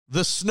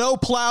The snow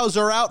plows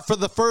are out for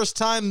the first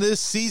time this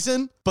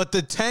season, but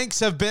the tanks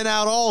have been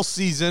out all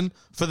season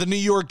for the New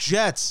York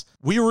Jets.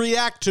 We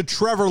react to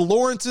Trevor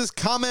Lawrence's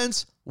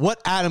comments,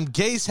 what Adam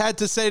Gase had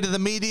to say to the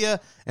media,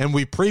 and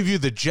we preview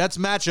the Jets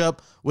matchup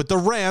with the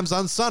Rams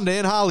on Sunday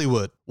in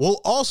Hollywood.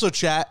 We'll also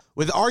chat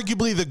with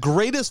arguably the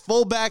greatest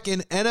fullback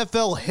in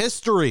NFL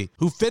history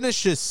who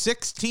finished his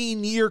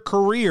 16-year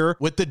career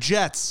with the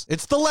Jets.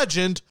 It's the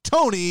legend,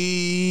 Tony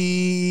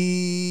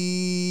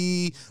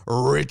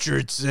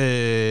Richardson.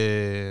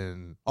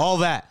 All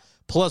that,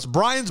 plus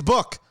Brian's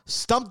book,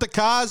 Stump the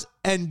Cause,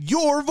 and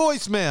your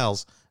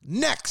voicemails.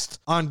 Next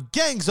on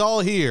Gangs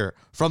All Here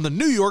from the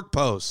New York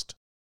Post.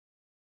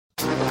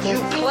 You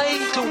play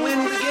to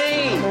win the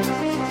game.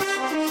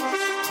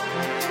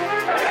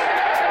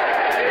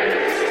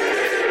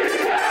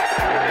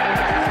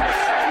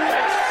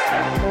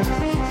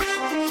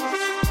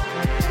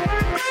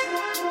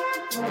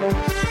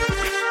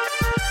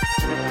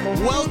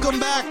 Welcome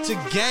back to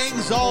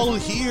Gangs All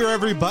Here,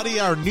 everybody,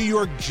 our New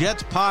York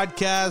Jets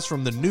podcast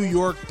from the New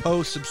York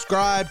Post.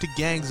 Subscribe to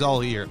Gangs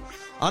All Here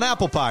on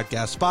Apple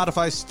Podcasts,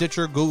 Spotify,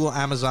 Stitcher, Google,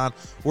 Amazon,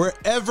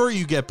 wherever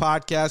you get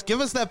podcasts. Give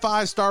us that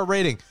 5-star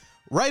rating.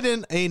 Write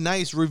in a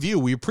nice review.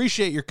 We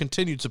appreciate your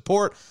continued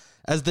support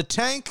as the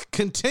tank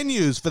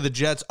continues for the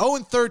Jets.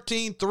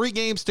 0-13, 3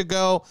 games to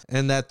go,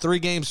 and that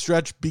 3-game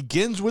stretch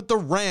begins with the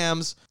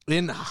Rams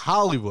in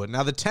Hollywood.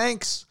 Now, the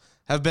tanks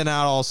have been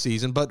out all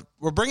season, but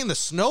we're bringing the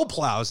snow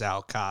plows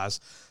out, Kaz,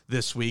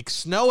 this week.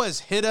 Snow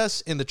has hit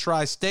us in the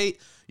tri-state,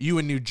 you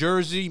in New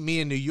Jersey, me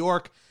in New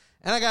York,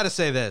 and I got to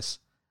say this.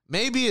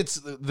 Maybe it's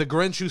the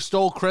Grinch who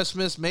stole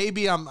Christmas.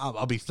 Maybe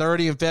I'll be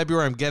 30 in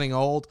February. I'm getting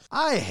old.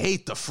 I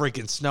hate the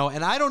freaking snow,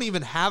 and I don't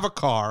even have a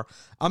car.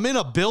 I'm in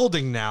a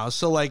building now,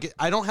 so like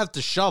I don't have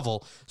to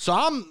shovel. So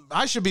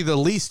I should be the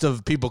least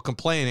of people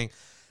complaining.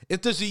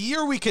 If there's a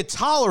year we could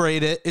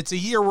tolerate it, it's a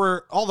year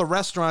where all the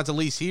restaurants, at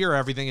least here,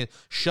 everything is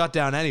shut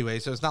down anyway,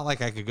 so it's not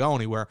like I could go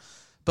anywhere.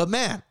 But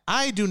man,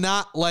 I do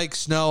not like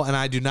snow, and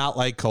I do not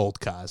like cold,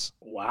 Kaz.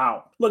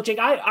 Wow. Look, Jake,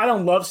 I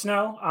don't love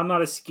snow. I'm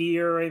not a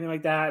skier or anything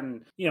like that.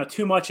 And,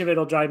 too much of it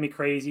will drive me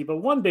crazy. But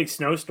one big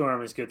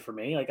snowstorm is good for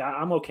me. Like,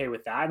 I'm okay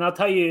with that. And I'll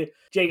tell you,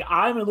 Jake,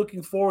 I'm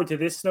looking forward to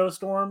this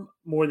snowstorm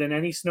more than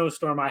any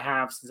snowstorm I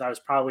have since I was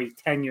probably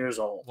 10 years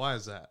old. Why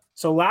is that?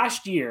 So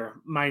last year,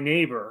 my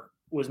neighbor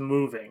was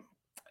moving.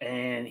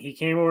 And he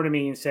came over to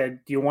me and said,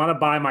 "Do you want to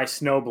buy my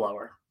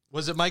snowblower?"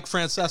 Was it Mike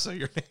Francesa,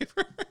 your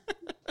neighbor?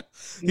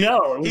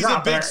 No, he's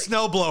a big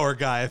snowblower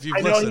guy. If you,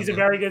 I know he's a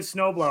very good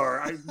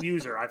snowblower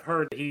user. I've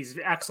heard he's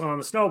excellent on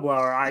the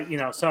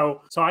snowblower.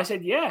 So I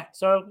said, yeah.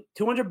 So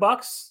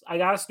 $200, I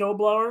got a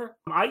snowblower.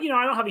 I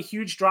don't have a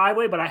huge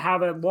driveway, but I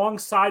have a long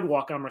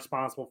sidewalk I'm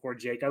responsible for,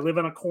 Jake. I live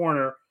in a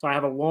corner, so I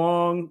have a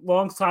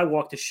long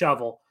sidewalk to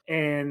shovel.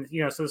 And,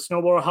 so the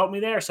snowblower helped me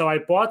there. So I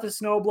bought the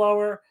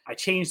snowblower. I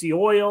changed the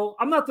oil.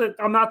 I'm not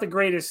the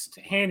greatest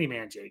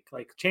handyman, Jake.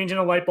 Like changing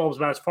a light bulb is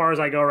about as far as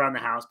I go around the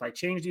house. But I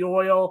changed the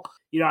oil.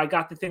 I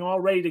got the thing all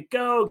ready to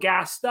go,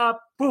 gassed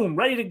up, boom,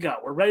 ready to go.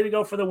 We're ready to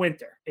go for the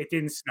winter. It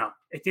didn't snow.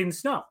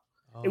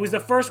 It was the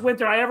first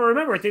winter I ever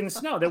remember it didn't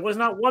snow. There was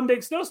not one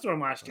big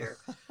snowstorm last year.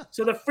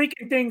 So the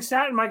freaking thing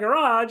sat in my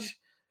garage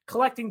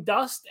collecting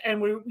dust,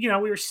 and we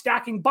were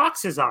stacking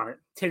boxes on it.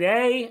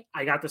 Today,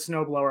 I got the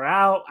snowblower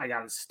out. I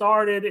got it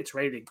started. It's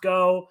ready to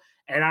go,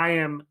 and I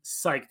am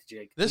psyched,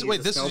 Jake. This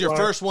is your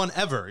first one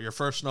ever. Your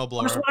first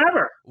snowblower. First one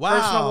ever. Wow.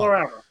 First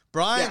snowblower ever.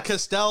 Brian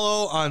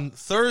Costello on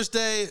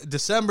Thursday,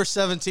 December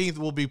 17th,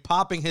 will be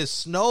popping his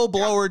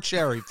snowblower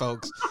cherry,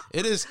 folks.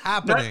 It is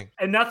happening.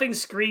 And nothing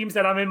screams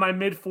that I'm in my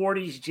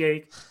mid-40s,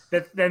 Jake,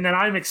 then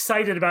I'm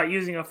excited about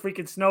using a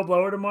freaking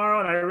snowblower tomorrow,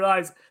 and I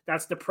realize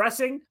that's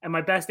depressing, and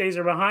my best days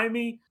are behind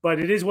me, but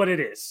it is what it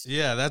is.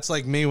 Yeah, that's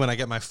like me when I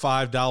get my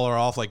 $5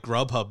 off like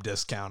Grubhub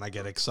discount. I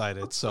get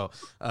excited. So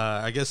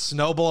I guess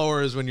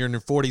snowblower is when you're in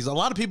your 40s. A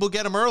lot of people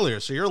get them earlier,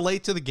 so you're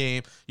late to the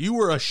game. You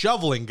were a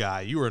shoveling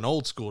guy. You were an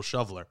old-school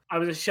shoveler. I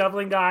was a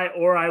shoveling guy,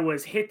 or I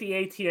was hit the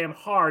ATM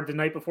hard the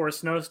night before a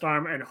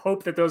snowstorm and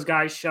hope that those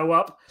guys show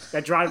up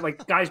that drive,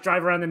 like guys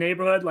drive around the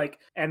neighborhood,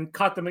 and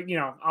cut them,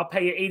 I'll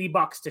pay you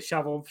 $80 to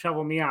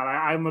shovel me out.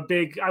 I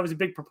was a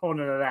big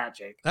proponent of that,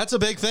 Jake. That's a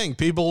big thing.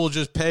 People will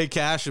just pay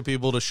cash to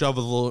people to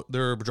shovel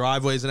their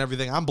driveways and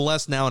everything. I'm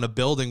blessed now in a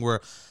building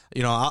where,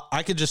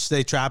 I could just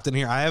stay trapped in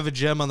here. I have a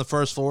gym on the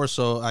first floor,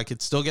 so I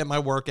could still get my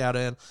workout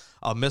in.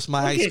 I'll miss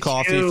my iced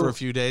coffee for a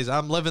few days.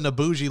 I'm living a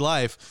bougie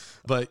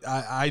life, but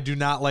I do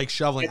not like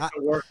shoveling. Get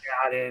the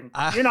workout in.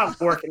 You're not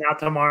working out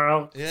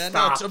tomorrow. Yeah,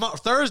 Stop. no, tomorrow,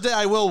 Thursday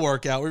I will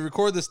work out. We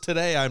record this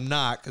today. I'm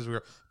not because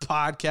we're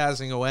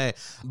podcasting away.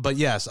 But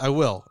yes, I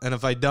will. And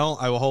if I don't,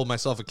 I will hold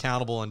myself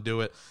accountable and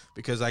do it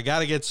because I got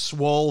to get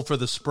swole for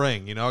the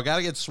spring. I got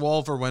to get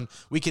swole for when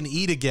we can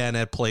eat again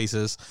at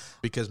places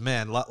because,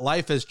 man,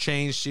 life has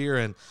changed here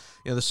and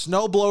the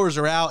snow blowers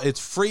are out. It's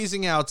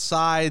freezing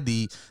outside.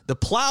 The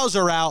plows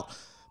are out.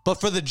 But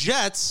for the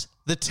Jets,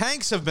 the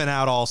tanks have been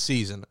out all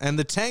season. And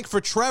the tank for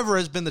Trevor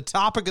has been the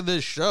topic of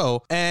this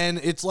show. And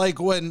it's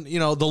like when,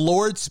 the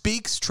Lord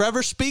speaks,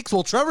 Trevor speaks.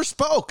 Well, Trevor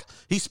spoke.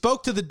 He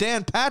spoke to the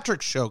Dan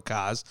Patrick Show,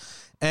 Kaz.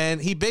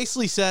 And he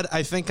basically said,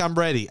 I think I'm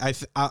ready. I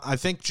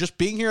think just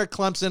being here at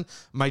Clemson,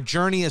 my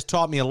journey has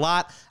taught me a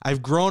lot.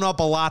 I've grown up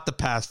a lot the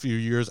past few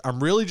years.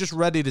 I'm really just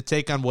ready to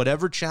take on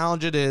whatever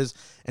challenge it is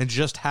and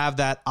just have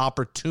that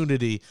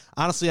opportunity.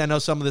 Honestly, I know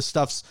some of this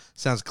stuff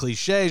sounds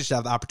cliche, just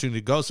have the opportunity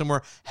to go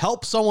somewhere,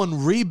 help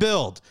someone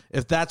rebuild,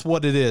 if that's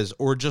what it is,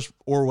 or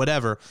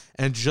whatever,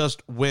 and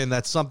just win.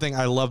 That's something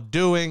I love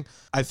doing.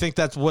 I think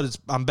that's what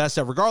I'm best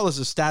at, regardless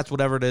of stats,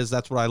 whatever it is.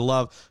 That's what I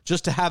love,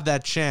 just to have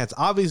that chance.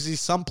 Obviously,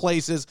 some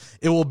places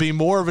it will be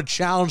more of a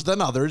challenge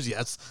than others.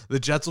 Yes, the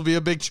Jets will be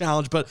a big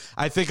challenge, but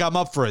I think I'm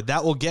up for it.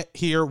 That will get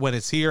here when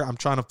it's here. I'm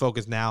trying to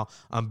focus now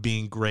on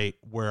being great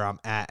where I'm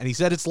at. And he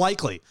said it's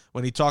likely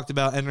when he talked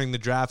about entering the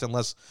draft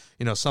unless,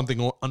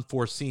 something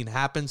unforeseen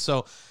happens.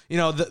 So,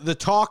 the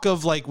talk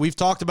of, like, we've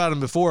talked about him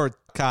before,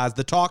 Kaz,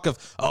 the talk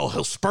of,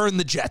 he'll spurn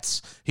the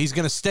Jets, he's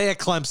going to stay at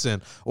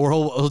Clemson, or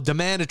he'll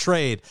demand a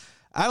trade.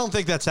 I don't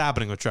think that's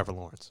happening with Trevor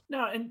Lawrence.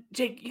 No, and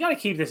Jake, you got to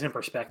keep this in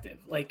perspective.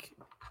 Like,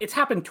 it's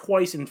happened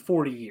twice in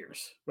 40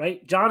 years,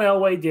 right? John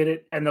Elway did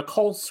it, and the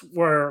Colts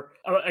were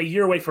a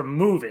year away from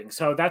moving.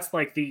 So that's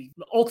like the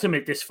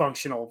ultimate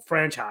dysfunctional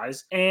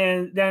franchise.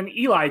 And then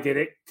Eli did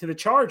it to the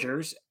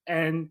Chargers.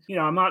 And,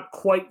 I'm not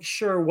quite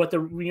sure I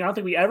don't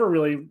think we ever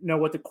really know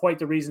what quite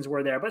the reasons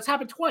were there, but it's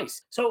happened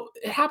twice. So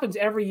it happens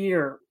every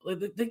year.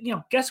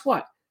 Guess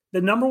what?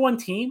 The number one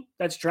team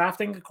that's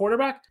drafting a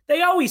quarterback,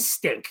 they always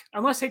stink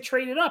unless they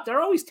trade it up. They're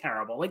always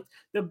terrible. Like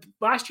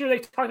last year, they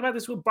talked about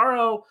this with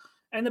Burrow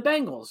and the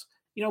Bengals.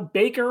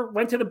 Baker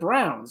went to the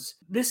Browns.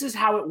 This is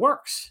how it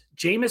works.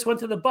 Jameis went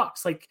to the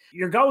Bucks. Like,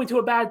 you're going to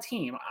a bad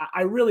team.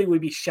 I really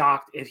would be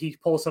shocked if he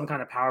pulls some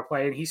kind of power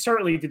play. And he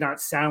certainly did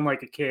not sound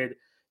like a kid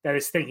that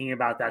is thinking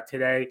about that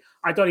today.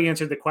 I thought he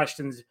answered the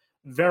questions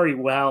very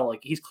well.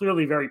 Like, he's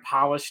clearly very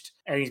polished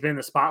and he's been in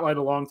the spotlight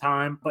a long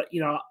time. But,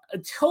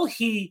 until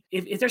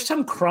if there's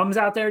some crumbs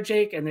out there,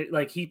 Jake, and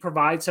he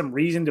provides some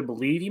reason to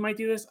believe he might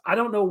do this, I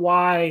don't know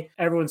why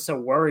everyone's so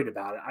worried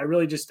about it.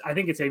 I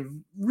think it's a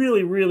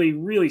really, really,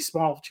 really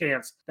small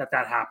chance that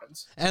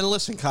happens. And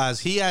listen,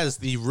 Kaz, he has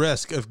the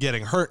risk of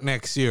getting hurt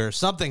next year,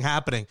 something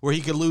happening where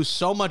he could lose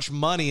so much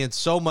money and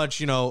so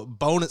much,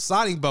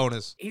 signing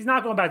bonus. He's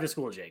not going back to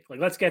school, Jake. Like,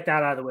 let's get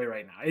that out of the way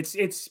right now.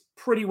 It's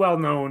pretty well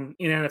known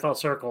in NFL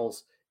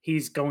circles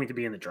he's going to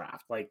be in the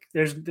draft. Like,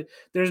 there's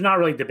not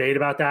really debate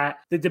about that.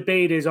 The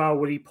debate is,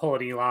 would he pull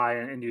an Eli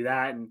and do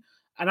that? And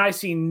I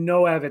see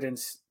no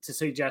evidence to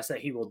suggest that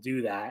he will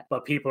do that,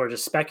 but people are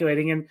just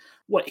speculating. And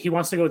what, he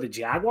wants to go to the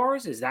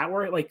Jaguars? Is that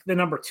where, like, the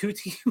number 2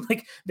 team,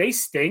 like, they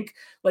stink?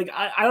 Like,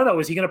 I don't know.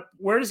 Is he going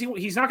to,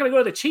 he's not going to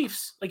go to the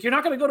Chiefs. Like, you're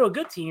not going to go to a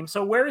good team.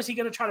 So where is he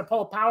going to try to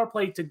pull a power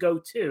play to go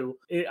to?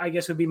 I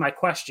guess would be my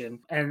question.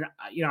 And,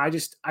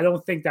 I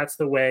don't think that's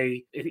the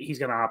way he's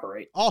going to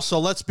operate. Also,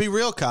 let's be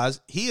real, Kaz.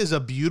 He is a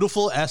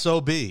beautiful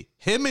SOB.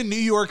 Him in New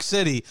York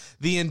City,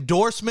 the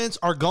endorsements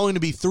are going to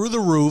be through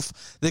the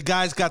roof. The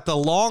guy's got the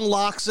long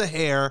locks of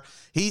hair.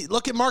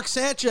 Look at Mark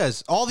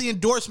Sanchez, all the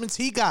endorsements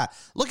he got.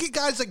 Look at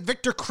guys like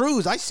Victor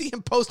Cruz. I see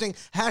him posting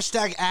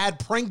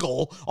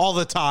 #AdPringle all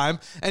the time,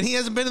 and he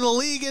hasn't been in the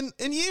league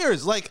in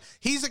years. Like,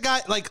 he's a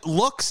guy, like,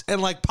 looks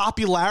and, like,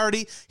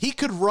 popularity. He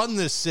could run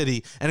this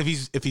city, and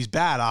if he's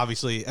bad,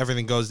 obviously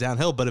everything goes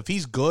downhill. But if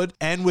he's good,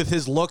 and with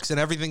his looks and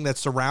everything that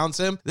surrounds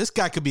him, this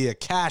guy could be a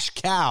cash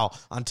cow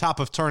on top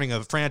of turning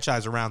a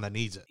franchise around that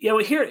needs it. Yeah,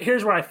 well,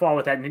 here's where I fall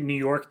with that New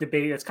York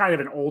debate. It's kind of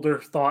an older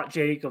thought,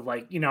 Jake, of,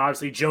 like,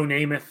 obviously Joe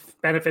Namath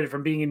benefited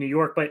from being in New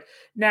York, but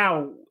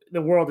now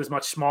the world is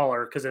much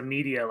smaller because of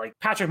media. Like,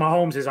 Patrick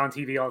Mahomes is on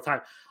TV all the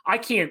time. I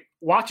can't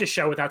watch a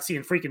show without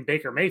seeing freaking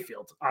Baker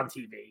Mayfield on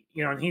TV,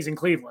 and he's in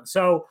Cleveland.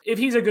 So if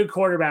he's a good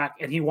quarterback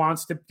and he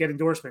wants to get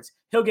endorsements,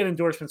 he'll get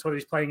endorsements whether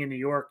he's playing in New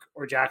York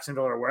or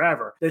Jacksonville or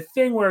wherever. The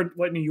thing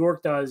what New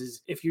York does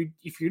is if you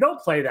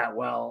don't play that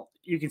well,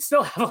 you can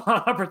still have a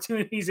lot of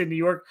opportunities in New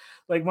York.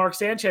 Like, Mark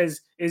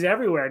Sanchez is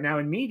everywhere now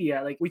in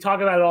media. Like, we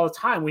talk about it all the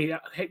time. We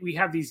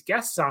have these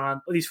guests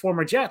on, these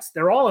former Jets.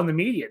 They're all in the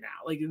media now.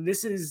 Like,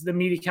 this is the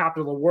media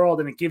capital of the world,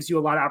 and it gives you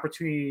a lot of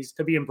opportunities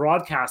to be in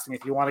broadcasting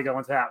if you want to go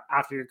into that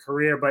after your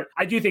career. But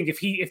I do think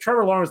if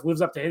Trevor Lawrence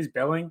lives up to his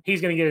billing,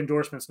 he's going to get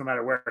endorsements no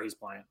matter where he's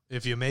playing.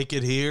 If you make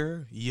it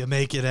here, you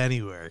make it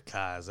anywhere,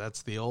 Kaz.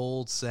 That's the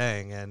old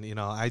saying. And,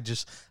 I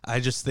just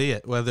see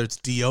it, whether it's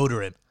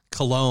deodorant,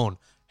 cologne,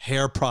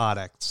 hair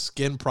product,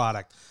 skin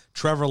product.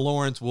 Trevor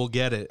Lawrence will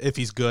get it if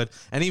he's good.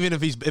 And even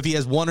if he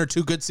has 1 or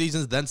 2 good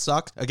seasons, then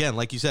suck. Again,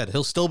 like you said,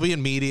 he'll still be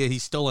in media.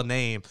 He's still a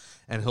name,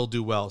 and he'll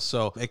do well.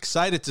 So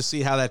excited to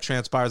see how that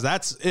transpires.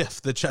 That's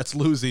if the Jets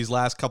lose these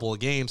last couple of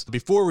games.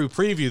 Before we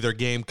preview their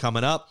game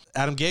coming up,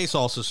 Adam Gase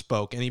also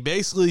spoke, and he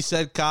basically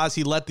said, Kaz,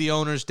 he let the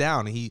owners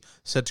down. He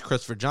said to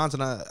Christopher Johnson,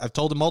 I've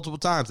told him multiple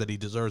times that he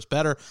deserves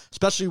better,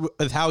 especially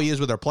with how he is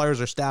with our players,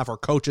 our staff, our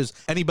coaches,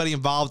 anybody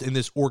involved in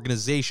this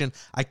organization.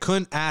 I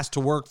couldn't ask to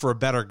work for a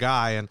better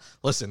guy. And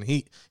listen,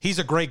 he's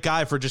a great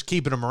guy for just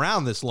keeping him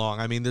around this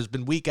long. I mean, there's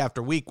been week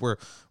after week where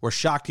we're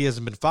shocked he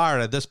hasn't been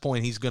fired. At this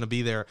point, he's going to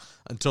be there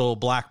until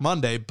Black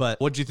Monday.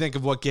 But what'd you think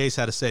of what Gase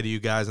had to say to you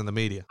guys in the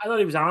media? I thought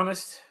he was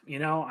honest.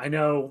 I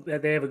know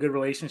that they have a good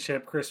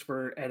relationship,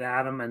 Christopher and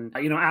Adam. And,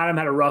 Adam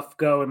had a rough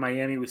go in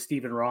Miami with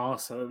Stephen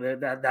Ross. So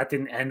that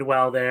didn't end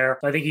well there.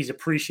 So I think he's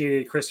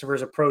appreciated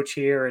Christopher's approach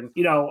here. And,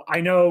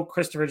 I know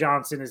Christopher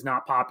Johnson is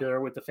not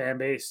popular with the fan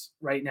base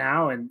right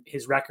now. And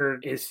his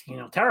record is,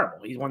 terrible.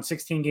 He's won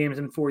 16 games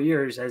in 4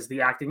 years as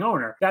the acting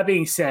owner. That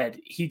being said,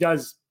 he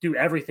does do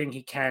everything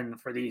he can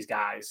for these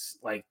guys,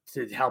 like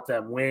to help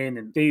them win.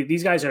 And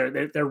these guys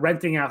they're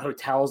renting out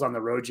hotels on the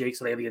road, Jake,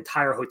 so they have the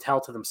entire hotel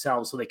to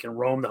themselves so they can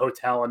roam the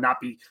hotel and not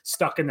be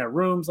stuck in their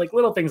rooms, like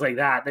little things like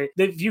that.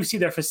 If you see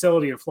their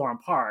facility in Florham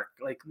Park,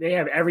 like they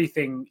have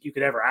everything you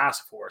could ever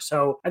ask for.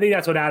 So I think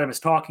that's what Adam is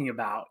talking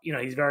about.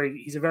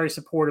 He's a very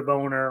supportive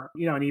owner,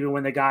 and even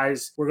when the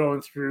guys were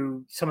going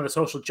through some of the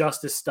social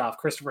justice stuff,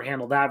 Christopher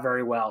handled that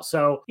very well.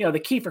 So, the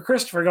key for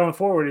Christopher going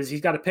forward is he's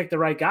got to pick the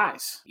right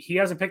guys. He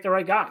hasn't picked the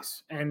right guys.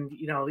 And,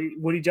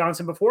 Woody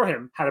Johnson before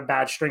him had a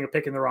bad string of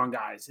picking the wrong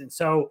guys. And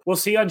so we'll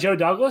see on Joe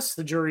Douglas.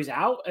 The jury's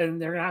out,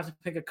 and they're going to have to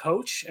pick a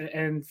coach.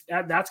 And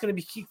that's going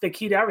to be the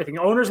key to everything.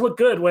 Owners look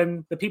good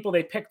when the people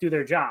they pick do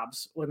their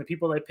jobs. When the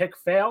people they pick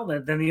fail,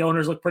 then the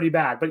owners look pretty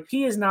bad. But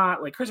he is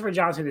not, like Christopher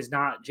Johnson is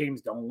not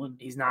James Dolan.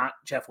 He's not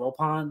Jeff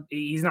Wilpon.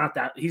 He's not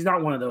that. He's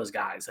not one of those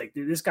guys. Like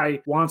this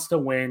guy wants to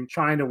win,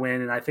 trying to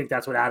win. And I think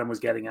that's what Adam was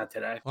getting at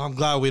today. Well, I'm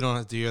glad we don't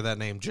have to hear that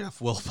name, Jeff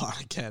Wilpon,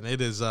 again.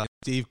 It is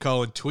Steve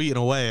Cohen tweeting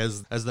away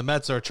as the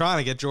Mets are trying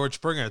to get George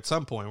Springer at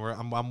some point. Where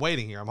I'm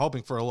waiting here. I'm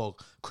hoping for a little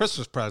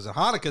Christmas present.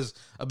 Hanukkah's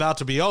about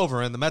to be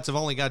over, and the Mets have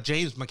only got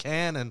James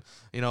McCann and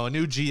a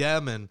new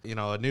GM and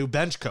a new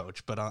bench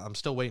coach. But I'm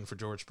still waiting for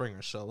George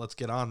Springer. So let's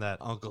get on that,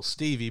 Uncle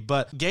Stevie.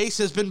 But Gase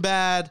has been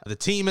bad. The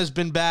team has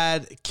been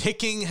bad.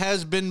 Kicking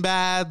has been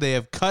bad. They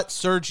have cut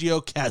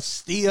Sergio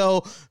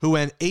Castillo, who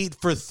went 8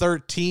 for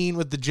 13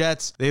 with the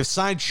Jets. They have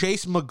signed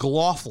Chase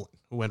McLaughlin,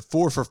 who went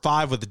 4 for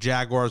 5 with the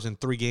Jaguars in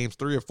 3 games,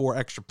 3 or 4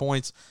 extra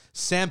points.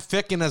 Sam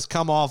Ficken has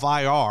come off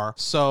IR,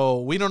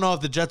 so we don't know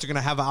if the Jets are going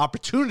to have an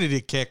opportunity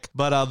to kick,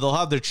 but they'll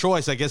have their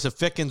choice. I guess if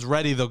Ficken's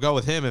ready, they'll go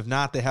with him. If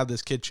not, they have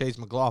this kid Chase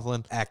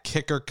McLaughlin at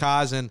kicker,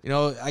 Kaz. And,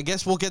 I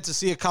guess we'll get to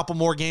see a couple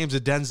more games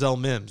of Denzel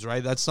Mims,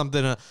 right? That's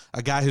something,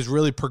 a guy who's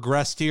really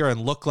progressed here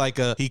and looked like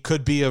he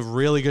could be a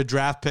really good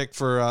draft pick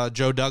for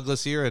Joe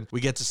Douglas here, and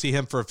we get to see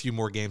him for a few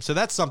more games. So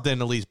that's something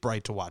at least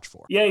bright to watch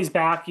for. Yeah, he's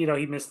back. He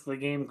missed the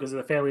game because of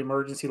the family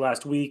emergency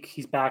last week.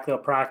 He's back, though,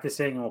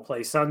 practicing, and will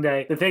play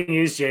Sunday. The thing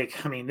is, Jake,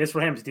 this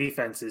Rams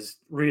defense is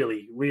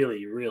really,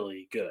 really,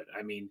 really good.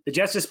 The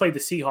Jets just played the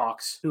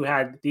Seahawks, who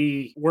had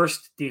the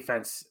worst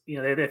defense.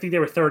 I think they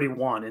were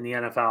 31 in the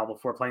NFL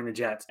before playing the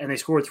Jets, and they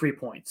scored 3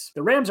 points.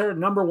 The Rams are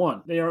number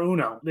one. They are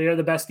uno. They are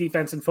the best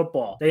defense in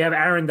football. They have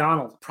Aaron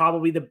Donald,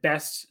 probably the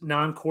best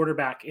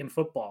non-quarterback in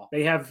football.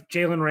 They have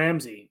Jalen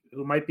Ramsey,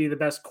 who might be the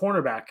best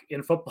cornerback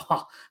in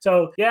football.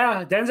 So,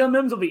 yeah, Denzel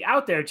Mims will be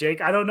out there,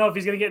 Jake. I don't know if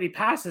he's going to get any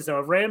passes, though.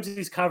 If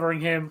Ramsey's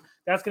covering him,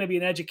 that's going to be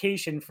an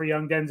education for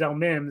young Denzel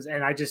Mims.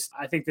 And I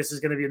think this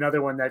is going to be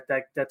another one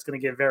that's going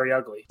to get very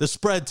ugly. The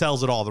spread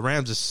tells it all. The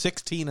Rams are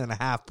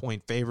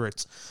 16.5-point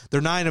favorites.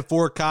 They're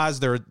 9-4, Kaz.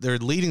 They're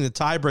leading the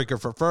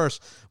tiebreaker for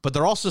first, but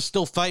they're also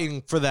still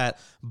fighting for that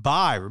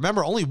bye.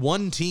 Remember, only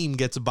one team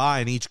gets a bye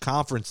in each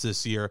conference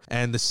this year,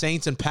 and the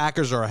Saints and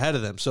Packers are ahead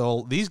of them.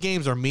 So these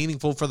games are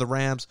meaningful for the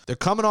Rams. They're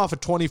coming off a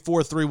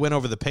 24-3 win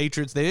over the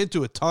Patriots. They didn't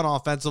do a ton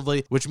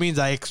offensively, which means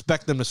I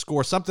expect them to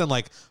score something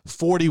like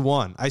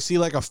 41. I see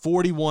like a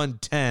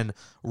 41-10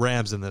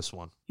 Rams in this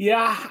one.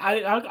 Yeah,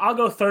 I'll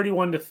go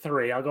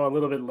 31-3. I'll go a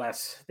little bit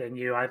less than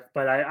you.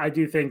 But I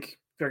do think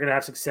they're going to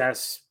have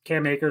success.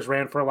 Cam Akers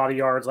ran for a lot of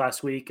yards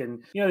last week.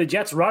 And, the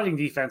Jets' running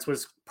defense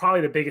was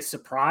probably the biggest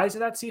surprise of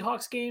that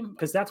Seahawks game,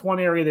 because that's one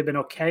area they've been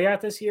okay at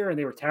this year, and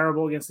they were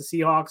terrible against the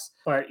Seahawks.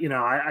 But,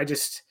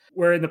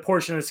 we're in the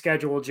portion of the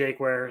schedule, Jake,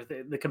 where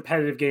the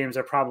competitive games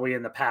are probably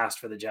in the past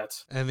for the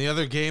Jets. And the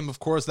other game, of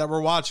course, that we're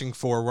watching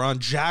for, we're on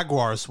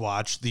Jaguars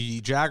watch.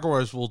 The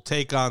Jaguars will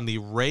take on the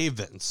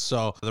Ravens.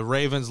 So the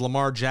Ravens,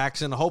 Lamar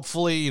Jackson,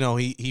 hopefully,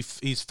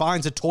 he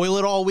finds a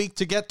toilet all week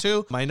to get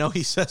to. I know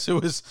he says it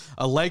was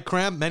a leg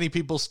cramp. Many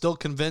people still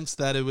convinced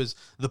that it was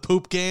the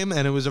poop game,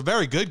 and it was a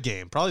very good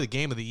game, probably the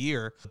game of the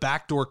year,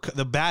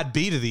 the bad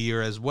beat of the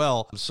year as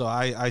well. So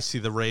I see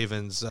the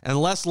Ravens.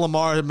 Unless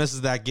Lamar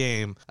misses that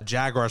game,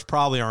 Jaguars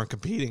probably aren't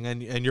competing.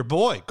 And your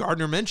boy,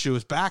 Gardner Minshew,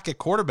 is back at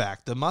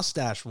quarterback, the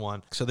mustache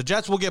one. So the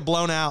Jets will get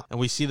blown out, and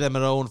we see them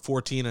at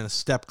 0-14 and a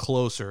step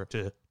closer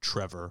to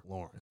Trevor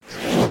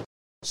Lawrence.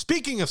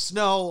 Speaking of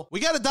snow, we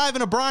got to dive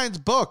into Brian's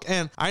book,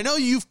 and I know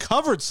you've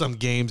covered some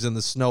games in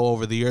the snow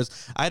over the years.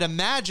 I'd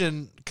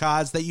imagine,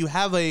 Kaz, that you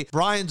have a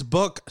Brian's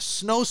book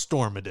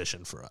snowstorm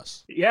edition for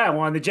us. Yeah,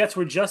 well, the Jets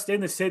were just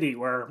in the city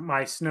where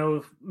my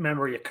snow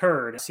memory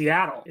occurred,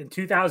 Seattle. In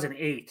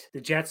 2008,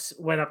 the Jets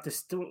went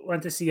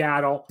to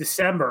Seattle,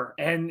 December,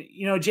 and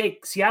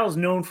Jake, Seattle's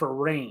known for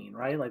rain,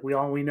 right? Like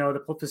we know the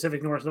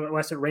Pacific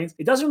Northwest, it rains.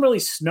 It doesn't really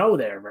snow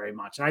there very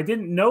much, and I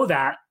didn't know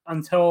that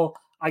until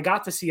I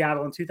got to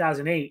Seattle in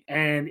 2008,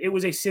 and it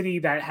was a city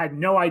that had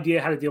no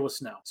idea how to deal with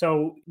snow.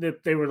 So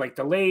they were like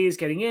delays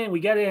getting in. We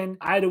get in.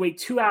 I had to wait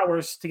 2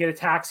 hours to get a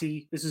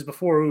taxi. This is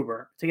before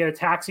Uber. To get a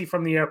taxi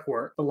from the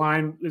airport. The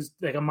line was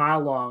like a mile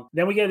long.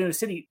 Then we get into the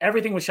city.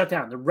 Everything was shut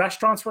down. The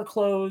restaurants were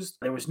closed.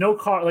 There was no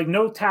car, like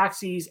no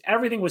taxis.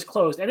 Everything was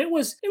closed. And it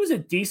was a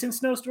decent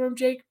snowstorm,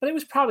 Jake, but it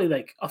was probably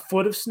like a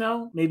foot of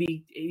snow,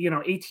 maybe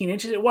 18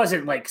 inches. It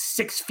wasn't like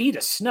 6 feet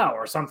of snow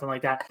or something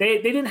like that.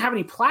 They didn't have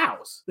any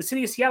plows. The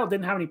city of Seattle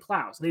didn't have any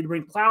plows. They'd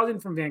bring plows in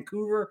from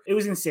Vancouver. It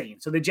was insane.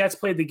 So the Jets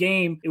played the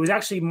game. It was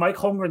actually Mike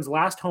Holmgren's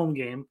last home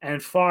game,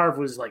 and Favre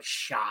was like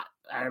shot.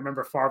 I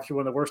remember Favre threw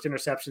one of the worst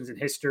interceptions in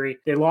history.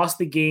 They lost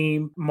the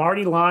game.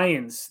 Marty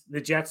Lyons, the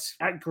Jets,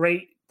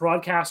 great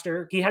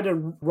broadcaster, he had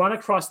to run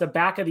across the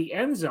back of the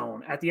end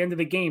zone at the end of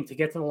the game to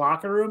get to the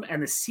locker room,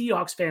 and the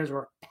Seahawks fans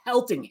were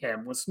pelting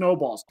him with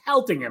snowballs,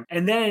 pelting him.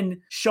 And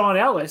then Sean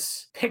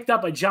Ellis picked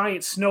up a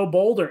giant snow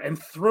boulder and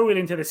threw it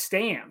into the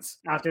stands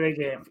after the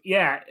game.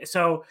 Yeah,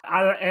 so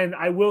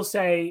I will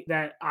say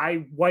that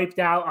I wiped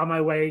out on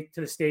my way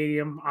to the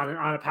stadium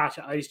on a patch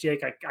of ice,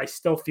 Jake. I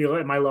still feel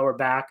it in my lower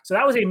back. So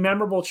that was a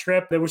memorable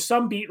trip. There were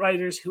some beat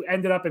writers who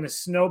ended up in a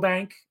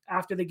snowbank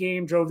after the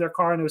game, drove their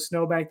car into a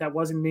snowbank. That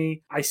wasn't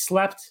me. I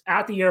slept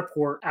at the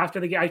airport after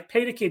the game. I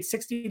paid a kid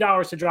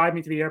 $60 to drive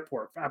me to the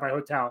airport at my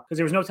hotel because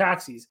there was no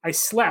taxis. I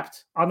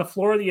slept on the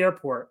floor of the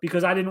airport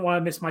because I didn't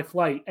want to miss my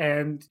flight.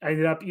 And I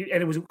ended up, and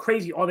it was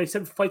crazy. All they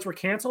said flights were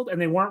canceled,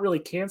 and they weren't really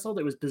canceled.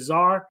 It was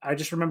bizarre. I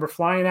just remember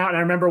flying out, and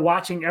I remember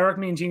watching Eric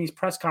Mangini's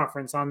press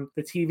conference on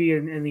the TV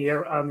on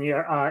the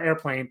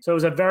airplane. So it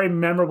was a very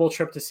memorable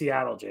trip to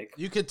Seattle, Jake.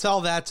 You could tell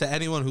that to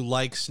anyone who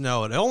likes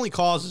snow. It only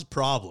causes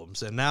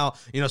problems. And now,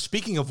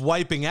 speaking of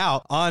wiping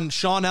out, on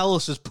Sean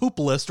Ellis's poop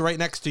list right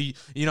next to, it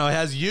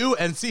has you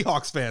and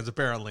Seahawks fans,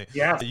 apparently.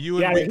 Yeah.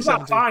 He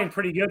got fined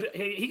pretty good.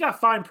 He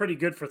got fined pretty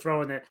good for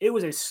throwing it. It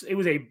was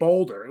a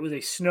boulder. It was a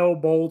snow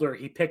boulder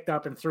he picked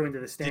up and threw into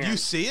the stand. Did you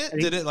see it?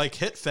 Did it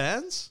hit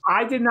fans?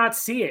 I did not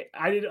see it.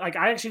 I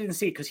actually didn't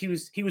see it because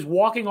he was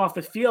walking off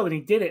the field and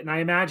he did it. And I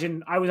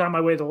imagine I was on my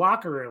way to the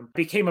locker room. It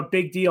became a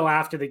big deal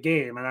after the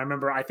game. And I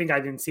remember, I think I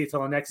didn't see it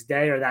till the next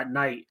day or that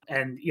night.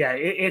 And yeah,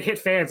 it hit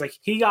fans. Like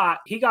he got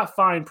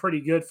fined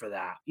pretty good for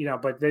that,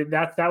 but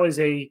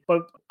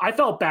but I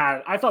felt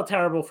bad. I felt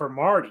terrible for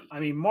Marty. I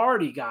mean,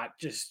 Marty got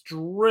just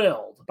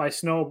drilled by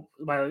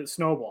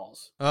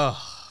snowballs.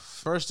 Oh,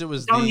 first it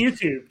was on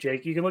YouTube,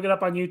 Jake. You can look it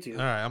up on YouTube.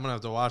 All right, I'm gonna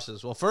have to watch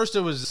this. Well, first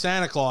it was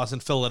Santa Claus in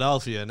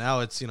Philadelphia. Now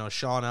it's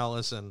Sean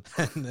Ellis and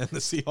the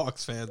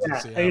Seahawks fans. Yeah,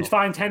 in Seattle. And he's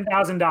fined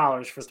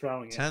 $10,000 for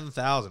throwing it.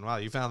 10,000. Wow,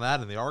 you found that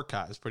in the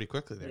archives pretty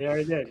quickly there. Yeah,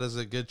 I did. That's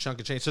a good chunk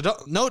of change. So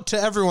note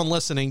to everyone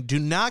listening: do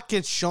not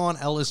get Sean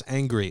Ellis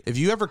angry. If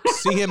you ever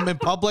see him in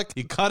public,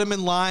 you cut him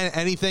in line,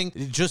 anything,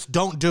 just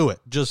don't do it.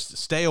 Just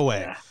stay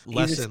away.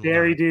 Yeah, he's a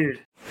scary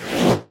dude.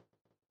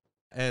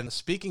 And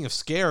speaking of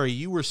scary,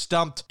 you were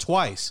stumped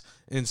twice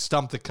in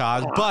Stump the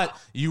Cause, but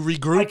you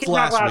regrouped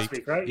last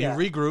week. Right? You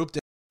regrouped.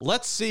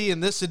 Let's see,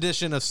 in this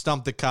edition of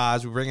Stump the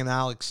Cause, we bring in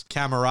Alex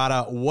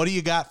Camerata. What do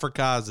you got for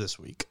Cause this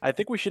week? I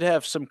think we should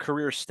have some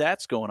career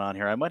stats going on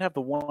here. I might have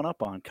the one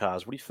up on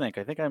Cause. What do you think?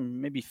 I think I'm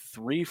maybe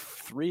three of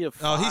 5.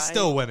 Oh, he's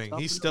still winning.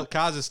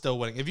 Cause is still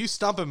winning. If you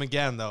stump him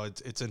again, though,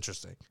 it's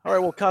interesting. All right,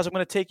 well, Cause, I'm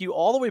going to take you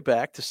all the way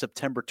back to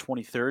September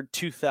 23rd,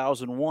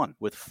 2001.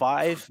 With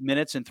 5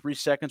 minutes and 3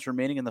 seconds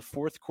remaining in the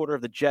fourth quarter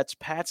of the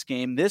Jets-Pats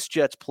game, this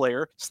Jets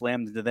player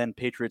slammed the then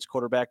Patriots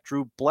quarterback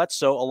Drew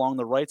Bledsoe along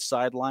the right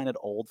sideline at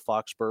Old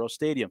Foxborough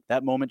Stadium.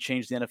 That moment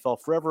changed the NFL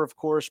forever, of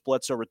course.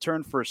 Bledsoe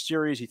returned for a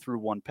series. He threw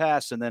one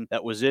pass, and then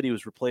that was it. He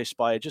was replaced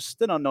by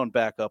just an unknown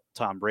backup,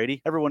 Tom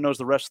Brady. Everyone knows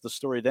the rest of the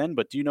story then,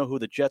 but do you know who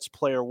the Jets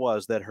player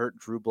was that hurt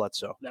Drew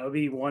Bledsoe? That would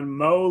be one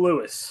Mo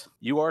Lewis.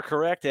 You are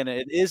correct, and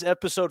it is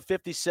episode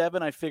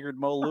 57. I figured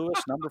Mo Lewis,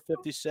 number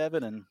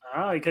 57. And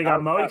you could have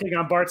gone Mo. You could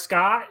have gone Bart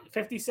Scott,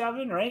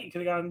 57, right? You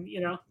could have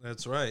gone,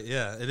 That's right,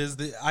 yeah. It is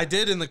I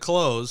did in the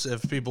close,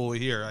 if people were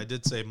here, I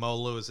did say Mo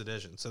Lewis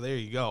edition. So there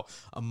you go.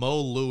 A Mo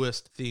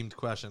Lewis themed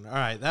question. All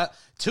right, that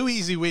 2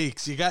 easy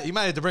weeks. You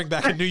might have to bring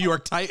back a New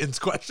York Titans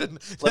question.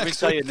 Let me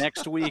tell you,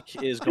 next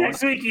week is going.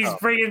 Next week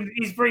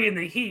he's bringing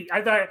the heat.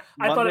 I thought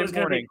it was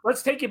going to be.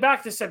 Let's take you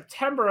back to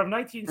September of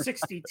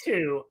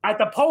 1962 at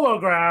the Polo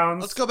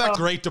Grounds. Let's go back to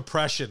Great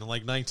Depression,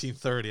 like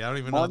 1930. I don't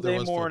even know if there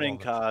was Monday morning,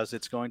 Cause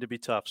it's going to be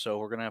tough. So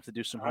we're gonna have to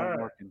do some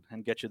homework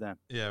and get you then.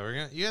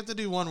 Yeah, you have to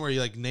do one where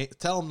you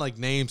tell them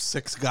name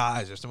 6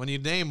 guys or something. When you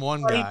name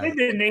one guy, he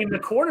did name the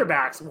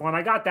quarterbacks one.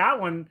 I got that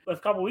one a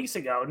couple weeks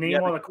ago.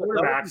 Name all the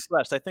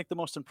quarterbacks. I think the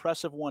most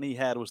impressive one he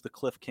had was the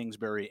Cliff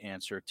Kingsbury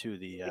answer to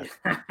the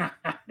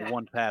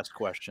one pass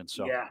question.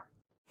 So yeah.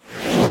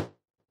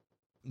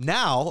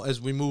 Now,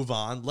 as we move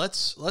on,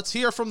 let's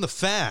hear from the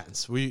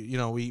fans.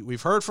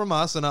 We've heard from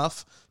us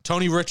enough.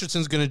 Tony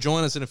Richardson's going to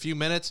join us in a few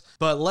minutes,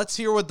 but let's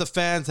hear what the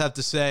fans have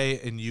to say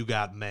in You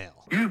Got Mail.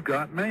 You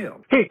got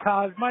mail. Hey,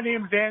 Cos, my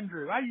name's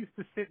Andrew. I used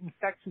to sit in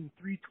section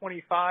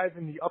 325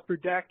 in the upper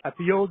deck at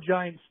the old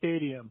Giant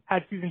Stadium.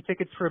 Had season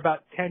tickets for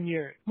about 10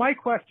 years. My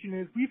question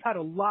is, we've had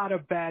a lot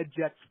of bad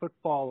Jets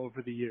football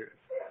over the years.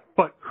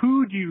 but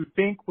who do you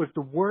think was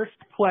the worst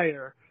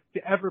player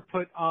to ever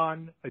put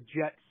on a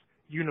Jets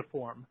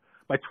uniform?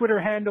 My Twitter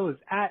handle is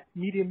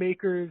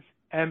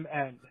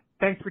 @MediaMakersMN.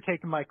 Thanks for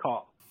taking my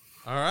call.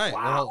 All right.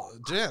 Wow. Well,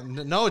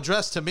 Jim, no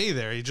address to me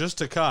there. He just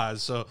to Kaz.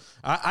 So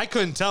I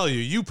couldn't tell you.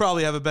 You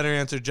probably have a better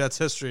answer, Jets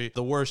history,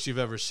 the worst you've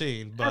ever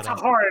seen. But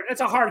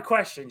That's a hard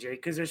question,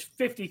 Jake, because there's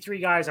 53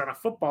 guys on a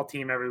football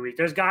team every week.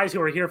 There's guys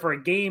who are here for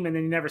a game and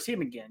then you never see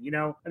them again. You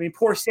know, I mean,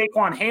 poor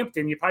Saquon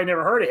Hampton, you probably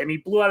never heard of him. He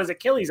blew out his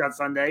Achilles on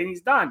Sunday and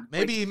he's done.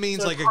 maybe he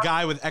means like a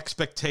guy with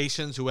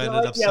expectations who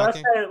ended up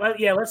sucking.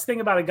 Let's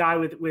think about a guy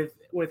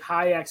with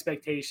high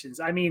expectations.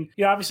 I mean,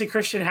 obviously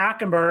Christian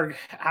Hackenberg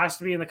has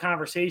to be in the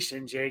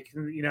conversation, Jake.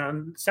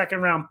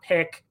 Second round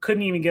pick,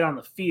 couldn't even get on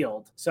the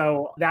field.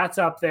 So that's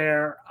up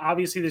there.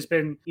 Obviously there's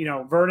been,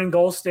 Vernon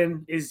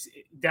Golston is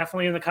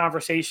definitely in the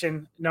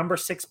conversation. Number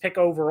 6 pick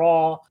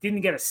overall,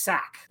 didn't get a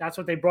sack. That's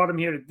what they brought him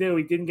here to do.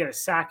 He didn't get a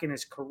sack in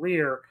his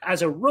career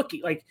as a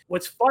rookie. Like,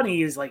 what's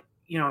funny is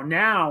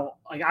now,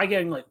 I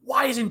get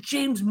why isn't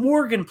James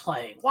Morgan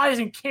playing? Why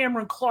isn't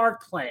Cameron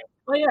Clark playing?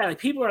 Well, yeah,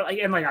 people are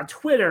on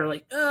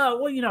Twitter,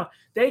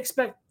 they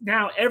expect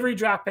now every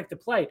draft pick to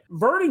play.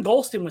 Vernon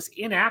Golston was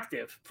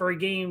inactive for a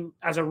game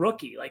as a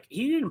rookie.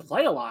 He didn't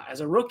play a lot as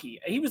a rookie.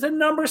 He was a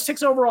number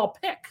 6 overall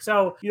pick.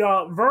 So,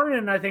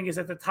 Vernon, I think, is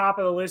at the top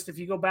of the list. If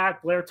you go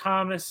back, Blair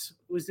Thomas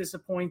was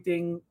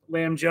disappointing,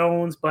 Lamb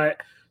Jones,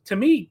 but to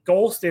me,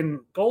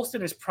 Golston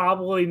is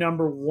probably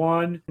number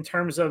 1 in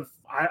terms of,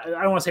 I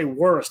don't want to say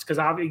worst, because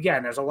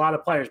again, there's a lot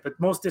of players, but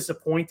most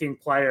disappointing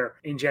player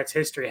in Jets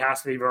history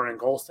has to be Vernon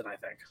Golston, I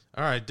think.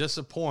 All right,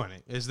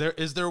 disappointing. Is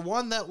there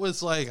one that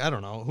was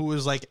who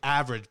was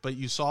average, but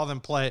you saw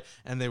them play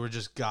and they were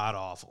just god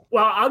awful?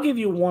 Well, I'll give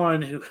you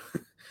one who.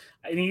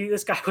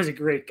 This guy was a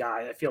great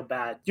guy. I feel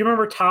bad. Do you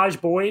remember Taj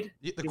Boyd?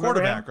 The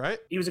quarterback, right?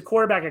 He was a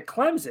quarterback at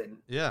Clemson.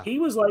 Yeah. He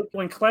was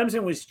when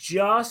Clemson was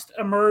just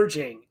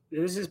emerging.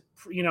 This is,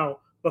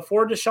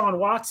 before Deshaun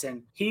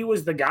Watson, he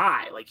was the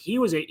guy. He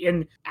was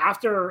and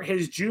after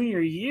his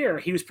junior year,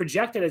 he was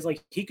projected as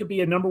he could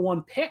be a number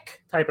 1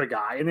 pick type of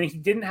guy. And then he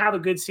didn't have a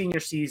good senior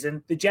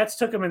season. The Jets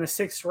took him in the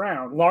 6th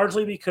round,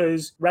 largely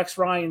because Rex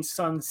Ryan's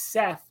son,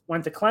 Seth,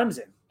 went to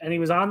Clemson. And he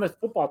was on the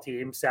football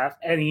team, Seth,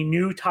 and he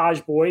knew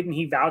Taj Boyd and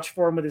he vouched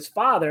for him with his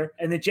father.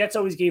 And the Jets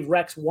always gave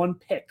Rex 1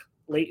 pick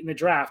late in the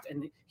draft,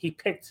 and he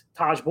picked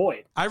Taj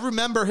Boyd. I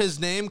remember his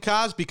name,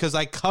 Kaz, because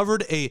I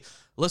covered a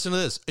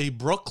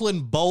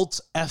Brooklyn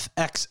Bolts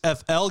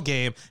FXFL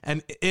game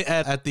and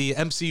at the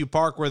MCU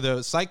Park where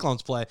the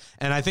Cyclones play,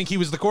 and I think he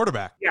was the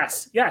quarterback.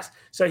 Yes.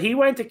 So he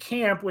went to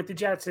camp with the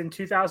Jets in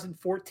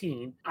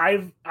 2014.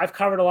 I've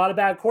covered a lot of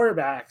bad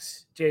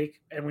quarterbacks,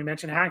 Jake, and we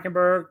mentioned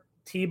Hackenberg.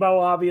 Tebow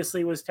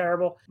obviously was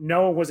terrible.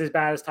 No one was as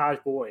bad as Taj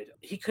Boyd.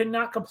 He could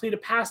not complete a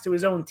pass to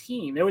his own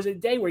team. There was a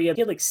day where he had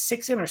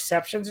 6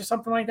 interceptions or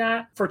something like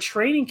that for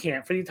training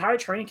camp, for the entire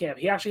training camp.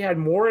 He actually had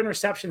more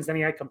interceptions than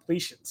he had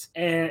completions.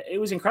 And it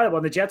was incredible.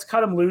 And the Jets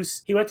cut him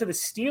loose. He went to the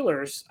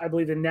Steelers, I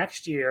believe, the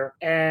next year.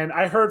 And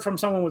I heard from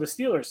someone with the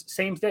Steelers,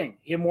 same thing.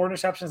 He had more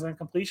interceptions than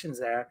completions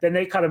there. Then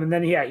they cut him. And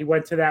then, he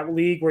went to that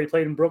league where he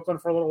played in Brooklyn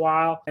for a little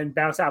while and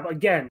bounced out. But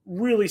again,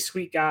 really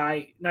sweet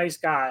guy, nice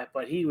guy,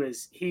 but he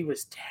was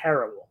terrible.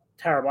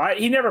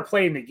 He never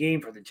played in the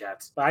game for the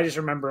Jets, but I just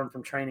remember him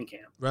from training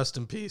camp. Rest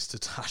in peace to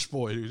Taj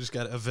Boyd, who just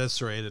got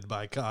eviscerated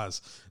by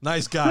Kaz.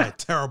 Nice guy,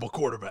 terrible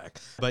quarterback.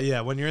 But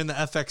yeah, when you're in the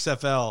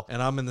FXFL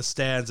and I'm in the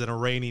stands in a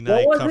rainy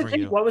night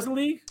covering you. What was the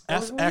league?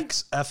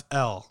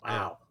 FXFL.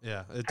 Wow.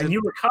 Yeah. And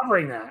you were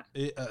covering that.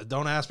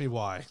 Don't ask me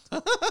why.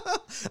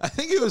 I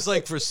think it was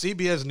for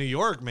CBS New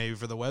York, maybe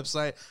for the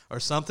website or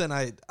something.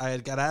 I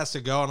had got asked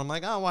to go, and I'm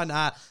like, oh, why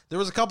not? There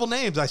was a couple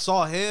names. I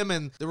saw him,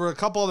 and there were a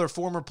couple other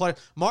former players.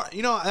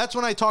 That's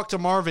when I talked to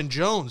Marvin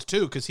Jones,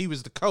 too, because he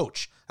was the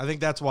coach. I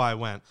think that's why I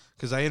went,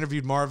 because I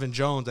interviewed Marvin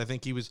Jones. I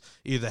think he was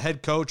either the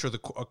head coach or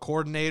a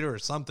coordinator or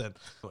something.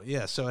 But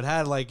yeah, so it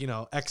had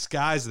ex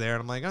guys there,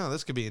 and I'm like, oh,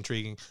 this could be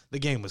intriguing. The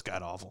game was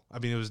god awful. I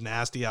mean, it was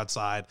nasty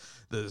outside.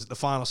 The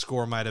final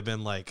score might have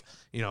been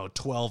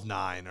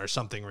 12-9 or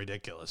something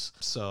ridiculous.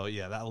 So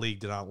yeah, that league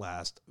did not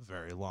last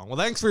very long. Well,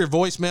 thanks for your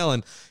voicemail,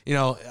 and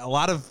a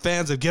lot of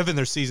fans have given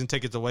their season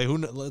tickets away.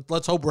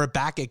 Let's hope we're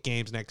back at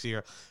games next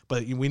year.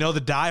 But we know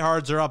the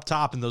diehards are up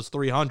top in those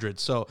 300s,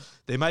 so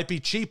they might be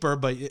cheaper,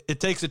 but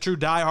it takes a true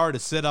diehard to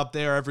sit up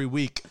there every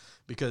week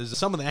because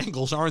some of the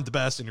angles aren't the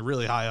best and you're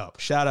really high up.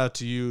 Shout out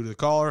to you, to the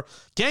caller.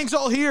 Gang's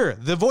all here.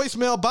 The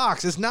voicemail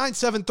box is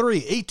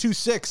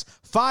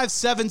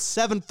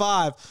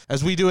 973-826-5775.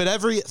 As we do it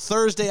every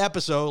Thursday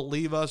episode,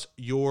 leave us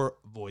your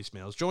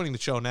voicemails. Joining the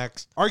show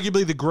next,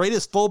 arguably the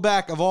greatest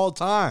fullback of all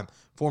time,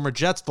 former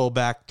Jets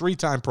fullback,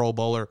 3-time Pro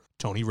Bowler,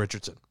 Tony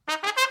Richardson.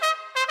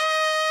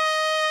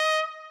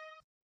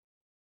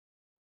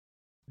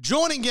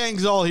 Joining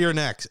Gangs All Here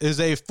next is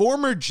a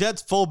former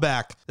Jets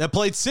fullback that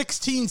played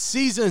 16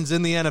 seasons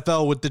in the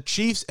NFL with the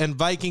Chiefs and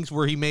Vikings,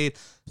 where he made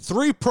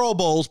 3 Pro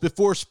Bowls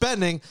before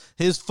spending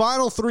his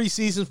final 3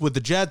 seasons with the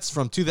Jets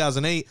from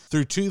 2008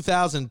 through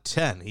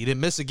 2010. He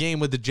didn't miss a game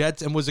with the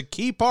Jets and was a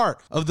key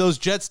part of those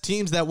Jets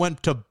teams that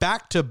went to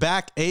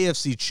back-to-back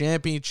AFC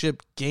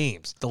Championship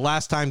games. The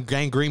last time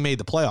Gang Green made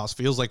the playoffs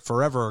feels like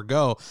forever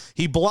ago.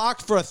 He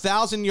blocked for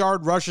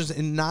 1,000-yard rushes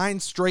in 9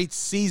 straight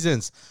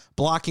seasons,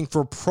 blocking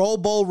for Pro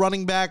Bowl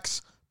running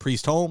backs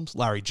Priest Holmes,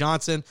 Larry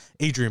Johnson,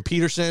 Adrian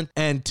Peterson,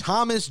 and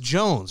Thomas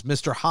Jones,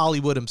 Mr.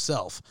 Hollywood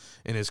himself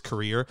in his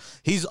career.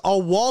 He's a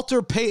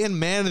Walter Payton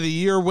Man of the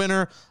Year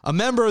winner, a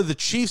member of the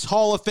Chiefs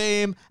Hall of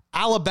Fame,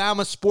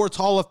 Alabama Sports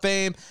Hall of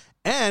Fame,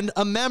 and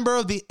a member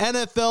of the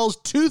NFL's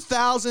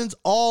 2000s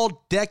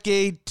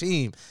All-Decade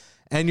Team.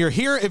 And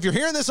if you're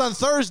hearing this on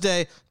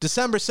Thursday,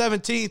 December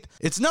 17th,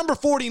 it's number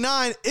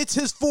 49. It's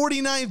his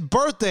 49th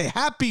birthday.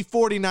 Happy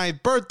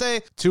 49th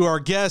birthday to our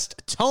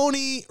guest,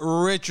 Tony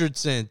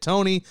Richardson.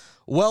 Tony,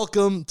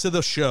 welcome to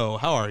the show.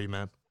 How are you,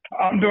 man?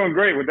 I'm doing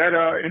great with that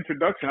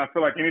introduction. I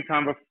feel like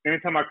anytime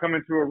I come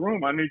into a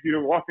room, I need you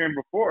to walk in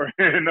before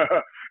and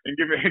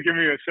give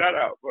me a shout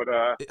out. But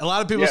a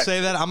lot of people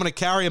say that. I'm going to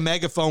carry a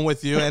megaphone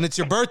with you, and it's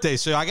your birthday,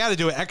 so I got to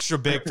do it extra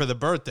big for the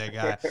birthday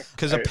guy.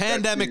 Because a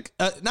pandemic,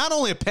 not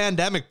only a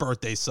pandemic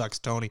birthday sucks,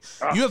 Tony.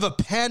 You have a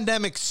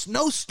pandemic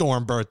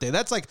snowstorm birthday.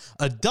 That's like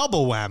a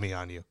double whammy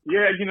on you.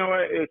 Yeah, you know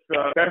what? It's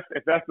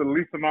if that's the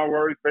least of my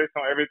worries based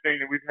on everything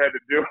that we've had to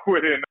deal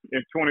with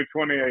in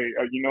 2020.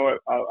 You know what?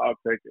 I'll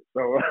take it.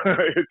 So.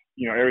 It's,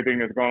 everything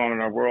that's going on in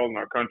our world and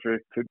our country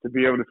to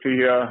be able to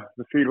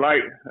see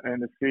light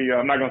and to see,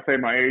 I'm not going to say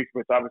my age,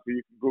 but obviously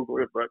you can Google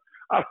it, but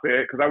I'll say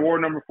it because I wore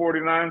number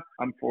 49.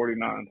 I'm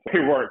 49. So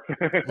it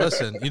works.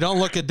 Listen, you don't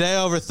look a day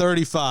over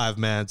 35,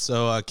 man.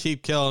 So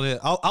keep killing it.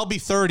 I'll be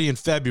 30 in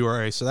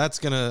February. So that's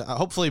going to,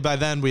 hopefully by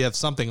then we have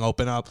something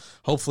open up.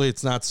 Hopefully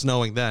it's not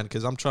snowing then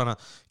because I'm trying to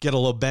get a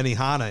little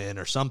Benihana in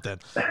or something.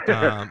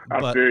 I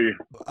feel you.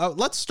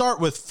 Let's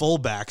start with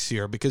fullbacks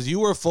here because you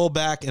were a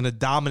fullback and a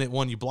dominant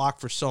one. You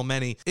blocked for so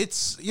many.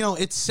 It's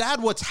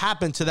sad what's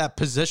happened to that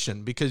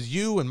position because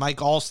you and Mike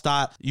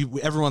Allstott,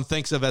 everyone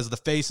thinks of as the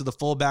face of the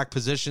fullback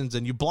positions,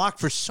 and you blocked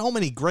for so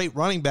many great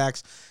running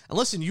backs. And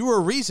listen, you were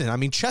a reason. I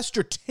mean,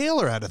 Chester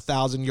Taylor had a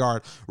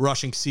 1,000-yard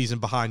rushing season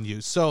behind you.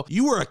 So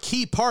you were a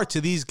key part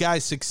to these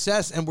guys'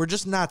 success, and we're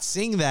just not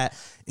seeing that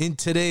in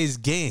today's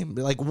game.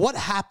 Like, what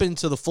happened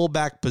to the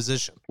fullback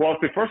position? Well,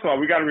 first of all,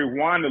 we got to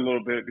rewind a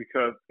little bit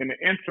because in the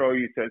intro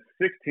you said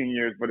 16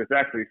 years, but it's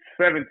actually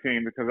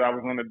 17 because I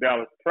was on the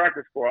Dallas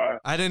practice squad.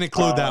 I didn't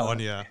include that one,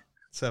 yeah.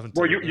 17.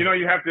 Well,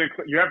 you have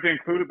to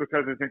include it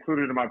because it's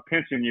included in my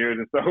pension years,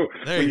 and so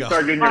when you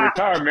start getting your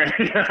retirement,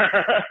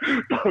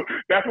 so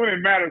that's when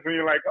it matters. When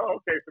you're like, oh,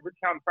 okay, so we're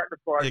counting practice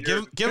squad.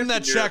 Yeah, give him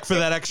that check for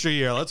that extra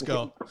year. Let's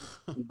go.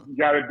 You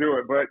got to do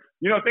it, but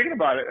thinking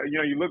about it,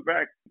 you look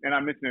back, and I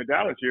mentioned the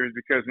Dallas years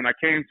because when I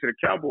came to the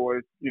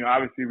Cowboys,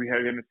 obviously we had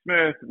Emmitt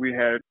Smith, we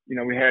had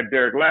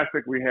Derek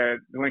Lassick, we had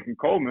Lincoln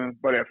Coleman,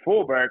 but at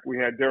fullback we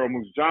had Daryl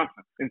Moose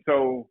Johnson, and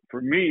so for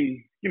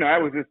me,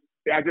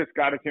 I just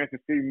got a chance to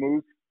see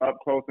Moose up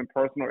close and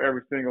personal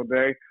every single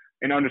day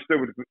and understood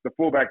what the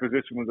fullback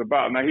position was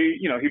about. Now,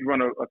 he'd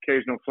run an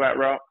occasional flat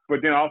route, but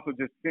then also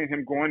just seeing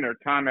him go in there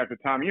time after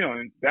time,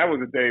 and that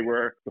was a day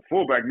where the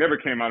fullback never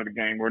came out of the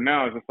game, where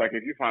now it's just like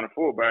if you find a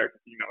fullback,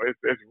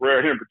 it's rare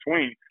in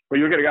between. But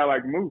you'll get a guy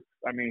like Moose.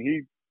 I mean,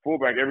 he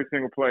fullback every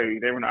single play.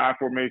 They were in the I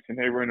formation.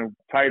 They were in a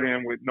tight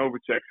end with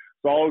Novacek.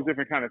 So all those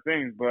different kind of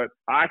things. But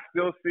I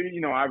still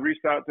see, I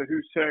reached out to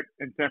Juszczyk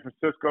in San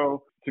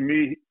Francisco. To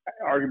me,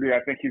 arguably, I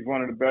think he's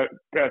one of the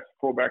best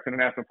fullbacks in the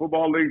National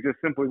Football League, just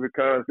simply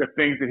because the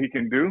things that he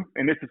can do.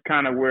 And this is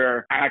kind of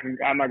where I'm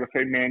not going to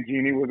say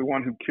Mangini was the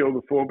one who killed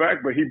the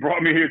fullback, but he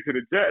brought me here to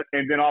the Jets.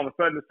 And then all of a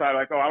sudden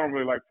decided like, I don't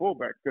really like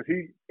fullbacks. Because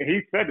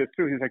he said this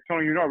too. He's like,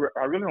 Tony,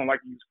 I really don't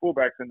like to use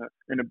fullbacks in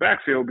the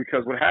backfield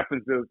because what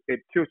happens is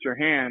it tilts your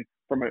hand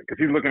because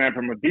he's looking at it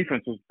from a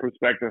defensive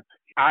perspective.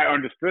 I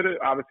understood it.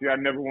 Obviously, I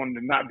never wanted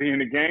to not be in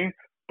the game.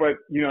 But,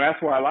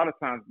 that's why a lot of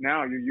times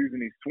now you're using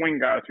these swing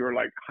guys who are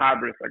like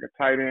hybrids, like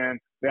a tight end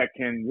that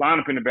can line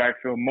up in the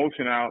backfield,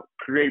 motion out,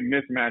 create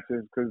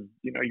mismatches because,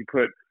 you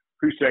put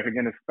Juszczyk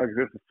against a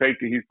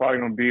safety, he's probably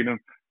going to beat him.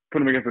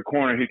 Put him against a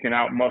corner, he can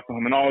out-muscle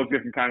him and all those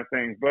different kind of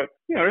things. But,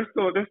 there's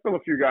still a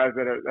few guys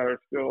that are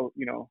still,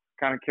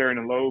 kind of carrying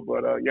the load.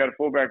 But, the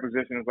fullback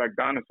position is like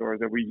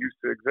dinosaurs that we used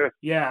to exist.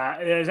 Yeah,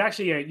 there's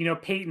actually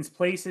Peyton's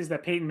Places,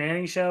 that Peyton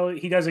Manning show.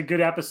 He does a good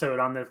episode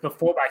on the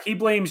fullback. He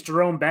blames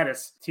Jerome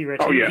Bettis,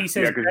 T-Rich. Oh, yeah. He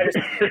says Bettis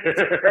is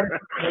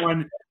the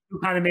one who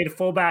kind of made a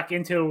fullback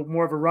into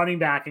more of a running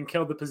back and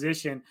killed the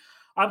position.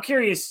 I'm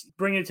curious,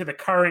 bringing it to the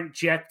current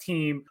Jet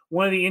team,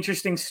 one of the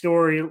interesting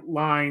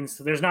storylines,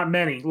 there's not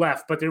many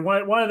left, but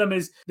one of them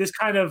is this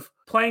kind of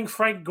playing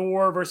Frank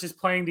Gore versus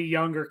playing the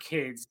younger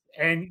kids.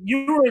 And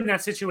you were in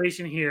that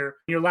situation here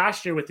your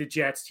last year with the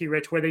Jets,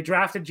 T-Rich, where they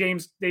drafted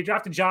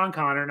John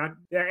Connor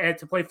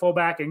to play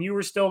fullback, and you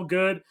were still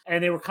good,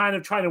 and they were kind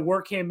of trying to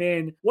work him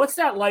in. What's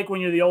that like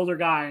when you're the older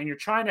guy and you're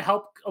trying to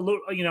help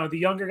the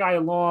younger guy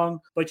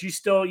along, but you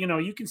still,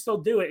 you can still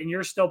do it, and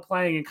you're still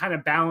playing and kind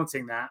of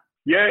balancing that?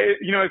 Yeah,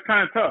 it's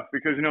kind of tough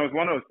because, it's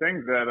one of those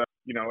things that,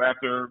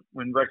 after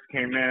when Rex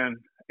came in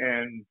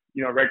and,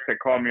 Rex had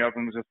called me up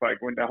and was just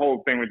like, when the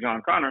whole thing with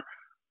John Connor,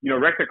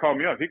 Rex had called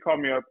me up. He called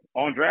me up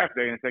on draft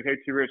day and said, hey,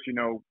 T. Rich,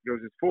 there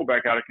was this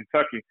fullback out of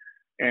Kentucky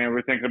and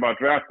we're thinking about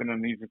drafting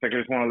him. He's just like, I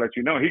just want to let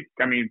you know. He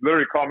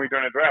literally called me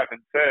during the draft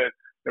and said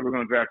that we're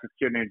going to draft this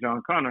kid named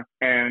John Connor.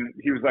 And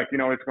he was like, it's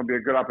going to be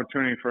a good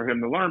opportunity for him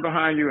to learn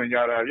behind you and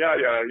yada,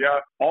 yada, yada,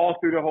 yada. All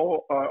through the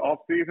whole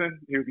off season,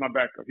 he was my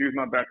backup.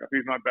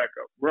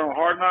 We're on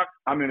Hard Knocks.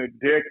 I'm in a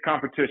dead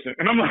competition.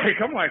 And I'm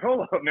like,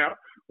 hold up now.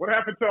 What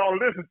happened to all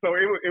this? And so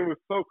it was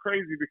so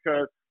crazy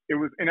because it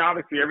was, and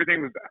obviously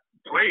everything was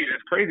played.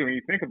 It's crazy when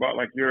you think about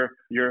like your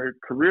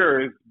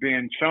career is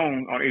being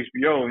shown on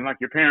HBO and like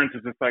your parents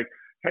is just like,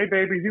 hey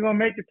baby, you gonna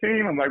make the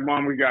team? I'm like,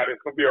 Mom, we got it.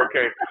 It's gonna be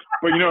okay.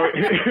 But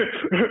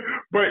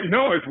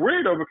it's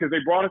weird though because they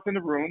brought us in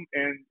the room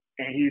and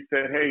he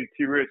said, hey,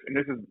 T. Rich, and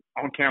this is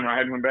on camera. I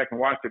hadn't went back and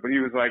watched it, but he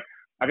was like,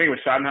 I think it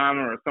was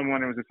Schottenheimer or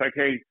someone. It was just like,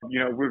 hey,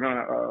 we're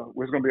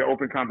gonna be an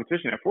open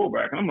competition at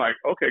fullback. And I'm like,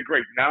 okay,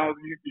 great. Now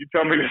you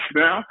tell me this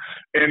now.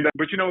 And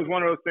but it's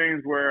one of those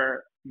things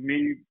where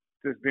me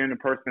just being the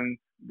person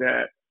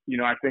that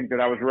I think that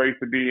I was raised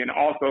to be, and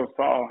also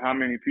saw how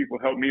many people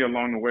helped me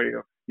along the way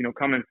of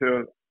coming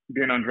to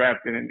being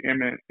undrafted and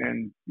Emmett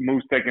and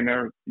Moose taking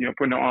their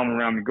putting their arm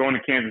around me, going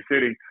to Kansas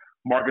City,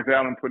 Marcus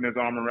Allen putting his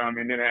arm around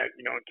me, and then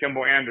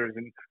Kimball Anders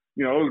and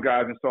those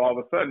guys. And so all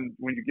of a sudden,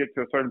 when you get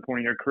to a certain point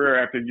in your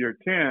career after year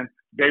 10,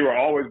 they were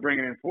always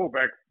bringing in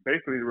fullbacks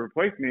basically to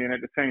replace me. And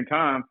at the same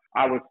time,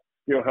 I was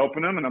still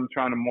helping them and I'm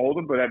trying to mold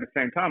them. But at the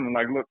same time, I'm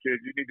like, look, kid,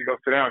 you need to go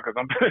sit down because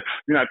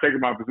you're not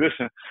taking my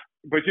position.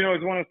 But,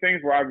 it's one of those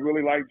things where I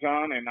really like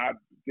John and I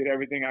did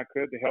everything I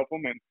could to help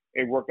him. And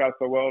it worked out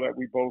so well that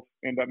we both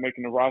end up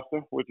making the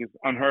roster, which is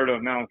unheard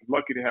of now. It's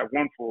lucky to have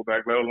one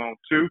fullback, let alone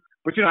two.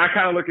 But, I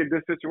kind of look at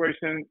this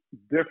situation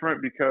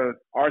different because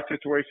our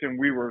situation,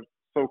 we were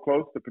so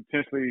close to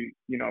potentially,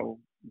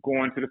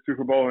 going to the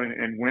Super Bowl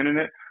and winning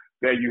it,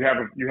 that you have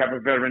a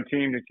veteran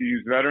team that you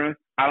use veterans.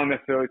 I don't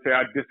necessarily say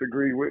I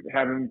disagree with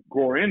having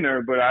Gore in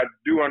there, but I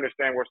do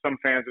understand where some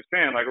fans are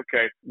saying, like,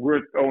 okay, we're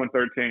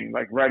 0-13.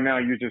 Like right now,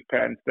 you're just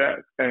padding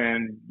stats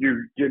and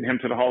you're getting him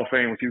to the Hall of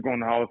Fame, which he's going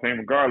to the Hall of Fame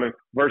regardless,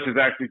 versus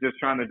actually just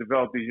trying to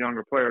develop these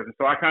younger players. And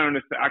so I kind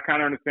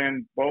of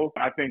understand both.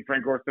 I think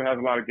Frank Gore still has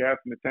a lot of gas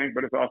in the tank,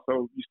 but it's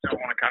also you still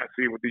want to kind of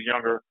see what these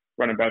younger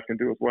running backs can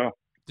do as well.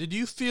 Did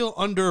you feel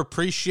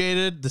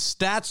underappreciated? The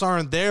stats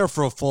aren't there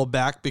for a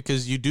fullback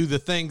because you do the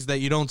things that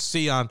you don't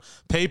see on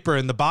paper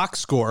in the box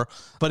score.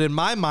 But in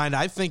my mind,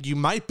 I think you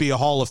might be a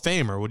Hall of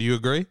Famer. Would you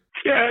agree?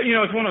 Yeah,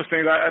 it's one of those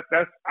things.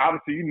 That's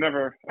obviously you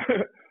never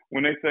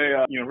when they say,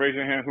 raise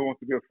your hand who wants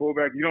to be a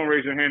fullback, you don't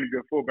raise your hand to be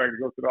a fullback to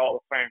go to the Hall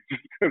of Fame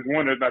just because,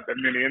 one, there's not that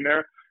many in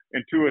there,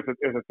 and two, it's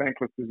a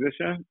thankless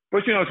position.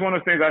 But, it's one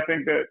of those things I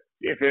think that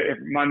if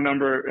my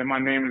number and my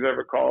name is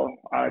ever called,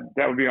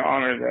 that would be an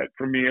honor that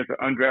for me as an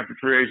undrafted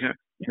free agent,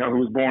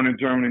 who was born in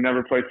Germany,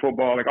 never played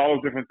football, like all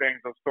those different things,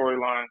 those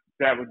storylines,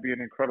 that would be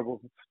an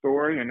incredible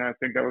story. And I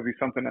think that would be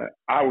something that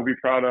I would be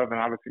proud of. And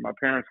obviously my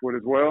parents would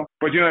as well.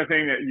 But the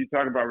thing that you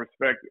talk about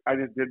respect, I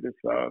just did this,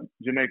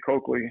 Janae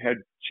Coakley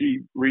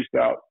she reached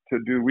out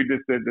we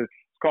just did this,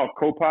 it's called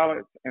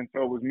Co-Pilots. And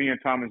so it was me and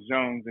Thomas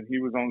Jones, and he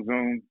was on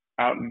Zoom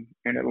out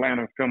in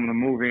Atlanta filming a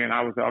movie. And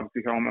I was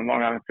obviously home in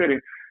Long Island City.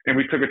 And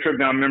we took a trip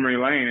down memory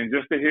lane, and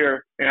just to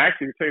hear, and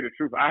actually to tell you the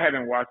truth, I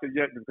haven't watched it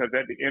yet because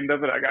at the end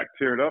of it, I got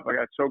teared up. I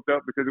got choked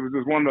up because it was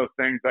just one of those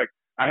things. Like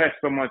I had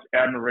so much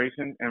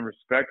admiration and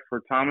respect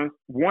for Thomas.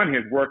 One,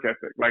 his work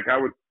ethic. Like I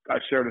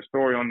shared a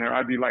story on there.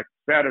 I'd be like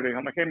Saturday.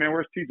 I'm like, hey man,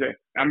 where's TJ?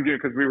 I'm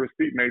good because we were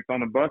seatmates on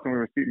the bus and we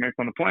were seatmates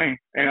on the plane,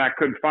 and I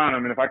couldn't find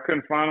him. And if I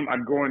couldn't find him,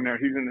 I'd go in there.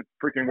 He's in the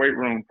freaking weight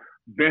room,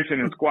 benching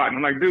and squatting.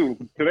 I'm like, dude,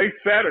 today's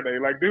Saturday.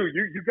 Like, dude,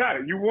 you got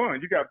it. You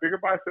won. You got bigger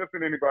biceps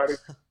than anybody.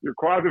 Your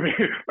quads are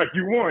like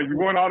you won. You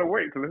won all the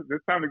weight. So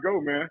it's time to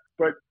go, man.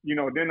 But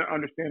then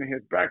understanding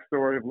his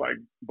backstory of like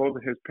both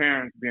of his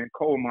parents being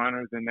coal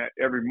miners, and that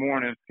every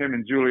morning him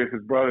and Julius,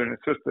 his brother and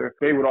his sister,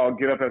 they would all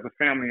get up as a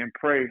family and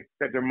pray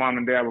that their mom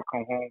and dad would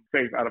come home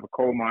safe out of a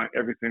coal mine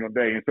every single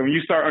day. And so when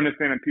you start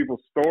understanding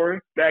people's story,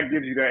 that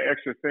gives you that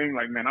extra thing.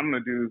 Like, man, I'm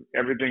gonna do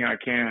everything I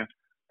can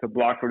to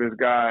block for this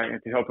guy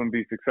and to help him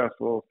be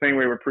successful. Same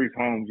way with Priest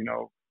Holmes,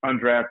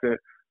 undrafted,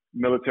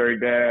 military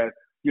dad,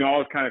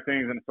 all those kind of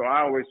things. And so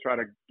I always try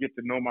to get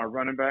to know my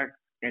running backs,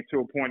 and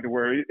to a point to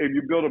where if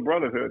you build a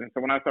brotherhood. And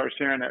so when I started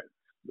sharing that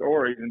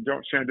stories and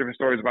sharing different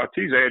stories about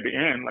TJ at the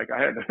end, like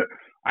I had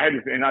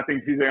to, and I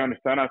think TJ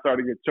understood. I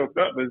started to get choked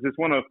up, but it's just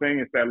one of those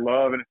things. It's that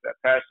love and it's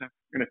that passion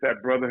and it's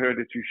that brotherhood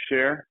that you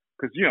share.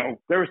 Because,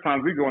 there was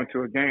times we go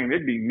into a game,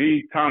 it'd be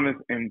me, Thomas,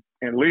 and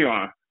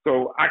Leon.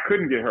 So I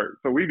couldn't get hurt.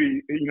 So we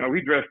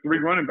dressed three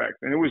running backs,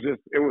 and it was the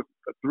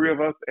three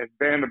of us as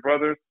band of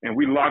brothers, and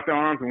we locked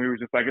arms, and we were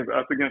just like, it's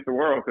us against the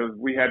world, because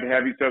we had to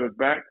have each other's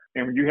back.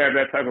 And when you have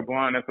that type of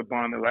bond, that's a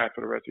bond that lasts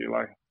for the rest of your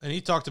life. And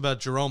he talked about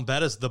Jerome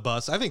Bettis, the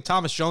bus. I think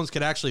Thomas Jones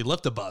could actually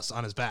lift a bus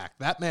on his back.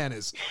 That man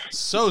is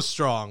so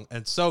strong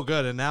and so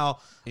good. And now,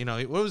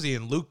 what was he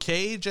in? Luke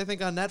Cage, I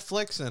think, on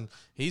Netflix. And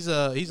He's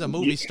a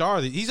movie star.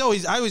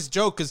 I always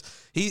joke because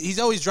he's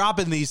always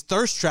dropping these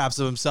thirst traps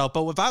of himself.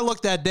 But if I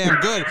looked that damn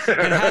good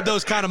and had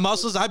those kind of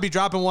muscles, I'd be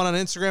dropping one on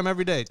Instagram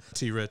every day.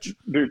 T-Rich.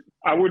 Dude,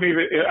 I wouldn't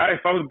even,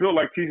 if I was built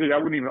like TJ, I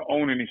wouldn't even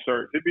own any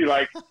shirts. It'd be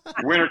like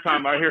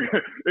wintertime out here.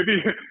 It'd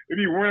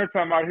be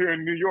wintertime out here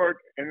in New York,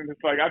 and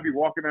it's like I'd be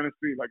walking down the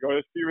street like, oh,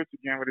 there's T-Rich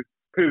again with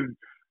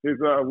his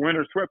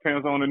winter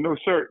sweatpants on and no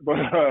shirt. But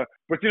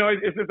you know,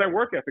 it's just that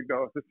work ethic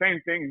though. It's the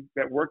same thing,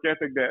 that work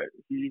ethic that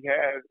he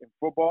has in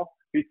football.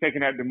 He's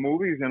taking that to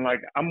movies, and like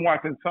I'm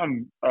watching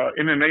some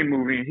MMA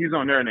movie and he's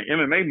on there in an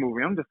MMA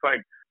movie. I'm just like,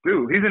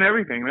 dude, he's in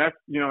everything.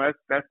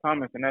 That's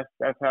Thomas, and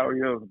that's how he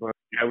is. But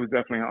yeah, it was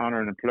definitely an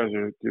honor and a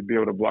pleasure to be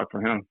able to block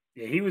for him.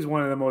 Yeah, he was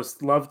one of the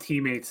most loved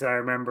teammates that I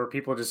remember.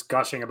 People just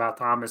gushing about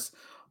Thomas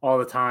all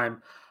the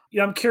time.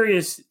 I'm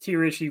curious, T.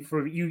 Richie,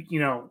 for you,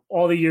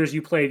 all the years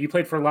you played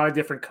for a lot of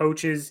different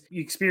coaches.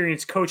 You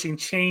experienced coaching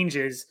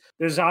changes.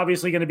 There's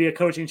obviously going to be a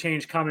coaching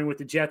change coming with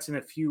the Jets in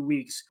a few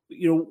weeks.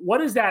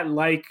 What is that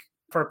like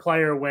for a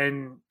player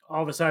when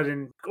all of a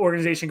sudden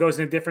organization goes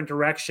in a different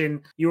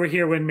direction? You were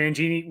here when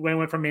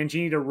went from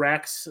Mangini to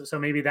Rex, so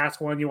maybe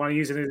that's one you want to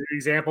use as an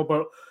example.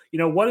 But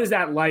what is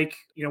that like?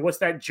 What's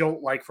that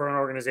jolt like for an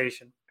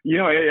organization?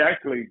 It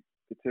actually,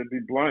 to be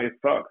blunt, it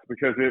sucks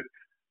because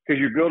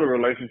you build a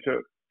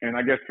relationship. And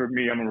I guess for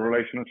me, I'm a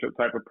relationship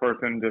type of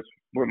person, just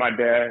with my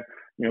dad,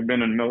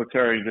 been in the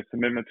military, just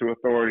commitment to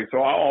authority.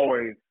 So I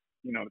always,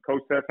 the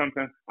coach said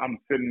something, I'm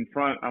sitting in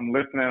front, I'm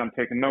listening, I'm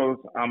taking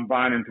notes, I'm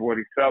buying into what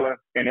he's selling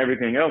and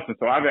everything else. And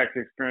so I've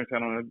actually experienced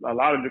that on a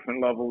lot of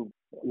different levels.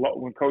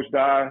 When Coach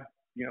died,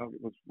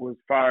 was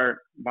fired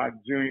my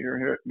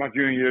junior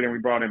year, then we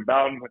brought in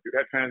Bowden, went through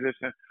that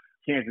transition.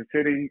 Kansas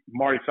City,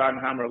 Marty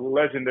Schottenheimer, a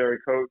legendary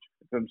coach,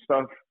 some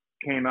stuff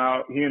came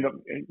out. He ended up,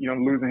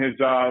 losing his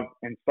job,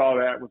 and saw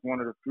that, was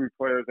one of the 3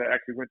 players that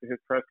actually went to his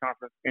press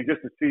conference. And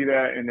just to see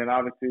that, and then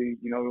obviously,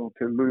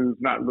 to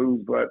not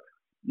lose, but,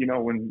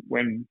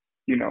 when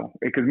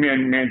because me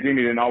and Mangini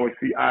didn't always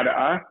see eye to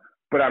eye,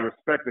 but I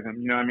respected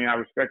him. I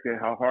respected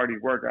how hard he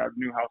worked. I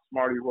knew how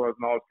smart he was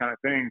and all those kind of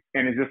things.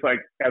 And it's just like,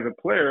 as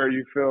a player,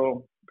 you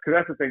feel, because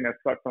that's the thing that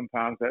sucks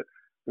sometimes, that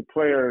the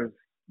players,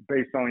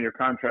 based on your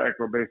contract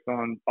or based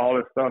on all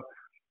this stuff,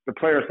 the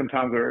players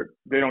sometimes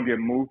they don't get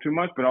moved too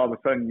much, but all of a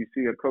sudden you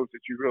see a coach that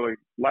you really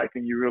like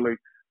and you really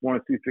want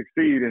to see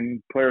succeed,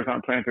 and players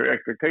aren't playing to their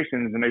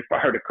expectations and they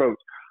fire the coach.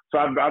 So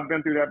I've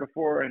been through that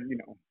before, and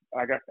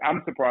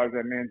I'm surprised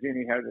that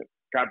Mangini hasn't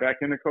got back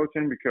into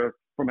coaching, because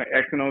from an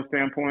X and O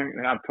standpoint,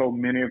 and I've told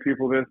many of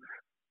people this,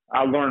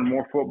 I learned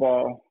more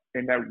football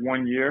in that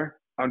 1 year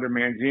under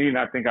Mangini, and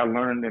I think I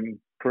learned in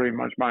pretty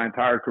much my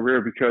entire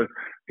career, because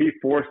he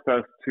forced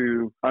us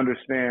to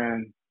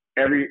understand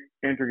every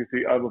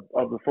intricacy of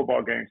the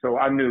football game. So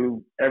I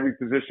knew every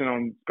position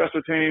on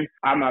special teams.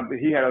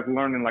 He had us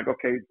learning, like,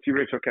 okay,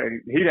 T-Rich, okay.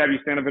 He'd have you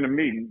stand up in a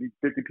meeting,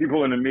 50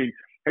 people in a meeting.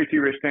 Hey,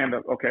 T-Rich, stand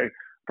up. Okay.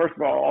 First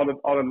of all the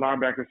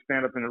linebackers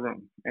stand up in the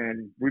room,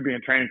 and we'd be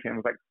in training camp. It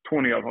was like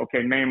 20 of them.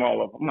 Okay, name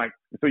all of them. I'm like,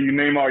 so you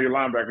name all your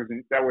linebackers,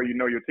 and that way you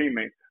know your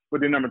teammates. But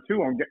then number 2,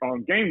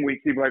 on game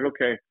week, he'd be like,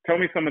 okay, tell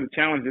me some of the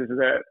challenges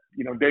that,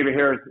 David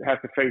Harris has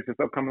to face this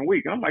upcoming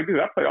week. And I'm like, dude,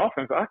 I play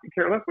offense. I can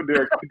care less what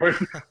Derek.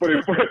 but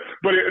it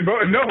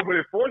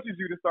forces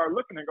you to start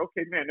looking and go,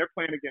 okay, man, they're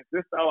playing against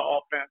this style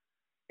of offense.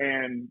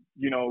 And,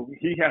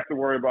 he has to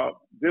worry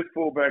about this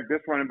fullback,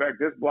 this running back,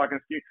 this blocking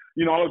scheme,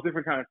 all those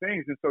different kind of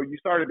things. And so you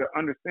started to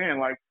understand,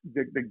 like,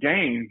 the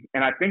game.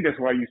 And I think that's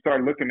why you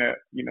start looking at,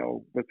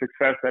 the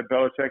success that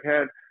Belichick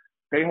had.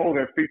 They hold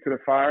their feet to the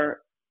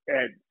fire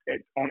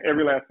on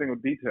every last single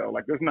detail.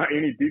 Like, there's not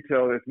any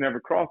detail that's never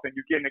crossed, and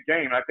you get in the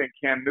game. I think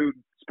Cam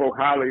Newton spoke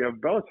highly of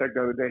Belichick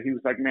the other day. He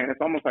was like, man, it's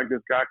almost like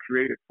this guy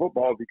created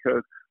football,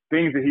 because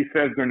things that he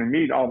says during the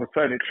meet, all of a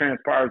sudden it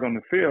transpires on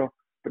the field.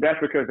 But that's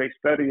because they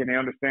study and they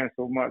understand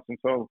so much. And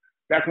so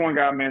that's one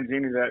guy,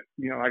 Mangini, that,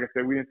 like I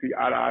said, we didn't see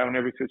eye to eye on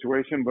every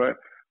situation, but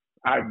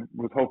I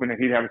was hoping that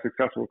he'd have a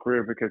successful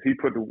career, because he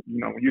put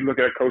you look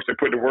at a coach that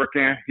put the work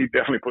in, he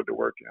definitely put the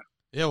work in.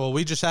 Yeah, well,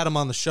 we just had him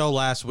on the show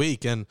last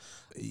week, and,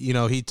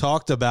 he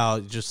talked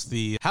about just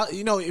he's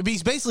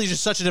basically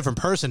just such a different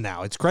person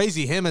now. It's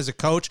crazy. Him as a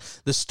coach,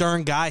 the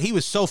stern guy. He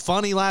was so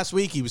funny last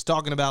week. He was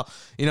talking about,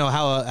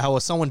 how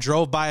someone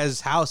drove by his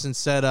house and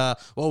said,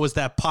 what was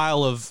that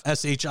pile of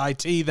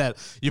SHIT that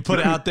you put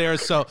out there?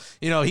 So,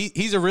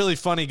 he's a really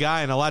funny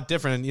guy and a lot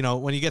different.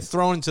 And, when you get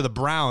thrown into the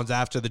Browns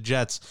after the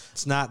Jets,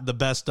 it's not the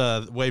best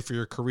way for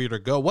your career to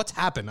go. What's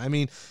happened? I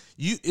mean,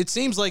 it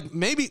seems like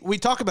maybe we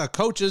talk about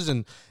coaches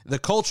and the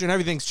culture and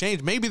everything's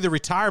changed. Maybe the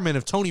retirement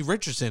of Tony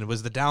Richardson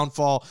was the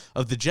downfall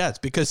of the Jets,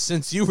 because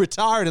since you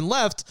retired and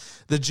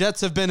left, the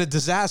Jets have been a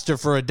disaster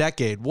for a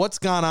decade. What's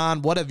gone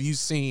on? What have you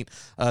seen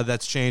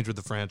that's changed with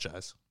the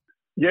franchise?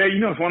 Yeah,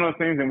 it's one of those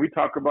things, and we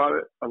talk about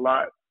it a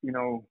lot,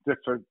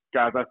 just for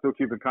guys I still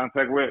keep in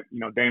contact with,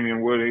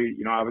 Damian Woody,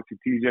 obviously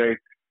TJ.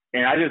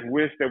 And I just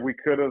wish that we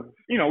could have,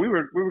 we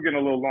were getting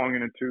a little long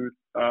in the tooth,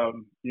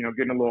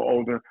 getting a little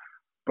older.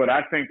 But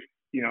I think,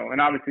 and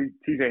obviously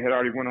TJ had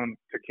already went on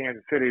to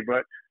Kansas City,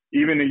 but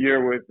even the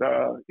year with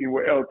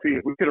LT,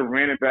 if we could have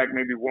ran it back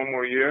maybe one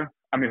more year,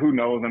 I mean, who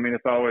knows? I mean,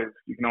 it's always,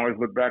 you can always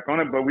look back on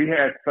it, but we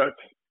had such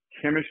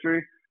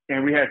chemistry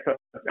and we had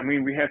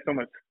so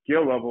much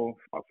skill level,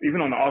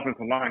 even on the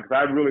offensive line,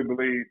 because I really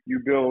believe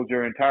you build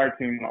your entire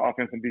team on the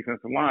offensive and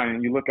defensive line,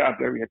 and you look out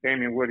there, you had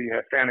Damian Wood, you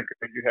had Faneca,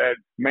 you had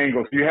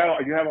Mango, so you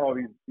have all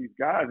these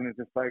guys, and it's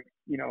just like,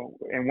 you know,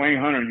 and Wayne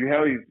Hunter, you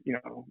have these,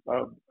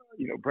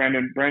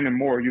 Brandon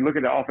Moore, you look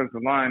at the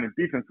offensive line and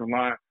defensive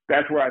line,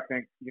 that's where I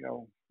think, you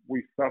know,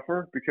 we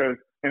suffer because,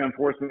 and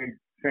unfortunately,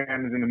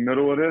 Sam is in the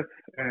middle of this,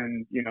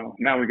 and you know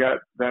now we got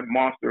that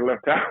monster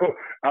left tackle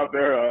out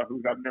there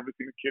who's I've never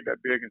seen a kid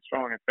that big and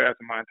strong and fast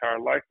in my entire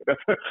life. But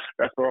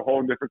that's for a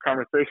whole different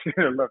conversation.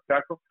 Left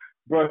tackle,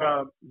 but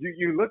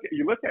you look at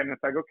it and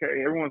it's like,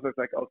 okay, everyone's just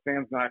like, oh,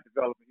 Sam's not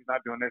developing, he's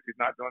not doing this, he's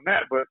not doing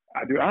that. But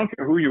I don't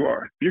care who you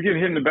are. If you're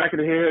getting hit in the back of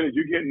the head, if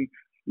you're getting,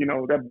 you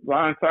know, that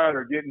blind side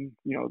or getting,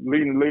 you know,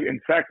 leading in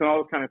sacks and all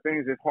those kind of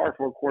things, it's hard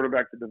for a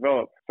quarterback to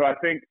develop. So I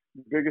think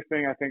the biggest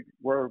thing,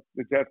 where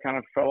the Jets kind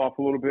of fell off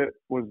a little bit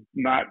was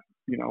not,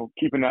 you know,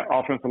 keeping that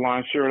offensive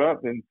line shored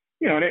up. And,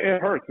 you know,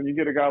 it hurts when you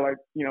get a guy like,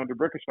 you know,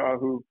 DeBrickashaw,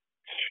 who,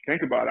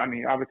 think about it. I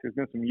mean, obviously it's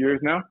been some years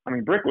now. I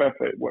mean, Brick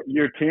left at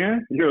year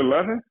 10, year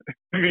 11?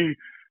 I mean,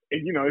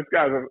 and, you know, this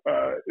guy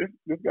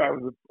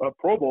was a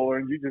Pro Bowler,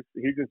 and he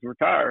just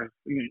retires,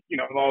 and, you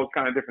know, all those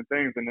kind of different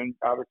things. And then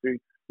obviously,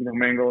 you know,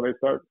 Mango, they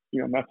start,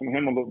 you know, messing with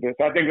him a little bit.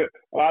 So I think that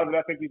a lot of it,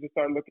 I think you just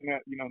start looking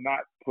at, you know, not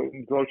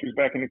putting groceries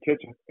back in the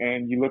kitchen,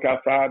 and you look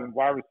outside and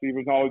wide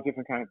receivers and all those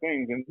different kind of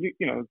things, and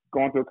you know,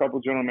 going through a couple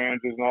of general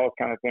managers and all those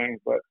kind of things.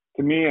 But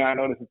to me, I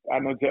know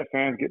Jet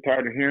fans get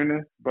tired of hearing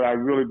this, but I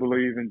really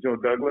believe in Joe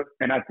Douglas,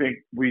 and I think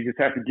we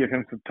just have to give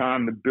him some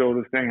time to build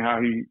this thing,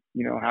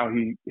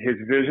 his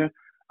vision.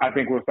 I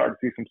think we'll start to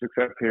see some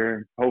success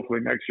here,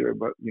 hopefully next year,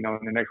 but, you know,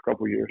 in the next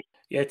couple of years.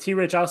 Yeah,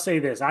 T-Rich, I'll say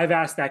this. I've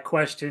asked that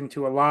question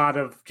to a lot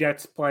of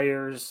Jets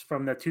players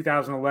from the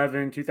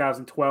 2011,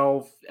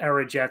 2012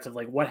 era Jets of,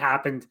 like, what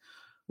happened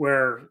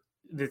where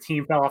the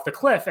team fell off the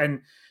cliff.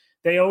 And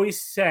they always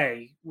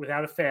say,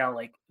 without a fail,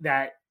 like,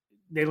 that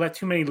they let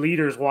too many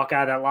leaders walk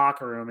out of that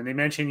locker room. And they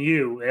mention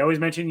you. They always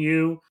mention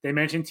you. They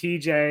mention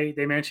TJ.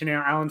 They mention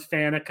Alan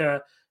Faneca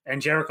and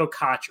Jericho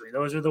Cotchery.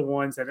 Those are the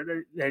ones that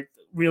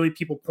really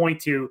people point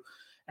to,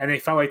 and they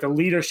felt like the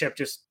leadership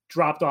just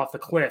dropped off the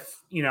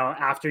cliff, you know,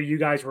 after you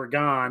guys were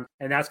gone,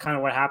 and that's kind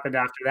of what happened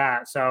after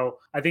that. So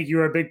I think you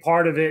were a big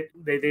part of it.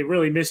 They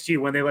really missed you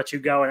when they let you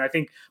go, and I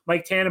think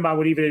Mike Tannenbaum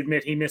would even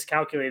admit he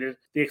miscalculated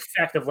the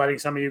effect of letting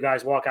some of you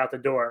guys walk out the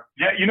door.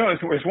 Yeah, you know,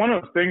 it's one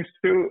of those things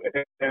too,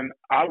 and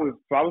I was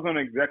on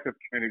the executive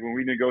committee when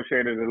we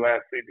negotiated the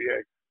last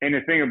CBA, and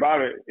the thing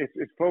about it, it's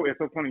so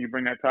funny you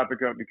bring that topic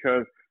up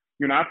because,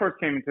 you know, I first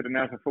came into the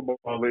National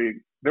Football League,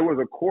 there was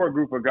a core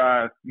group of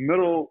guys,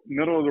 middle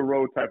of the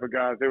road type of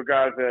guys. They were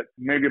guys that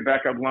maybe a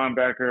backup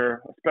linebacker,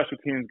 a special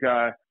teams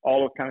guy,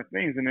 all those kind of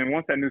things. And then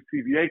once that new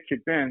CBA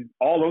kicked in,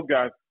 all those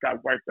guys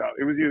got wiped out.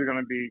 It was either going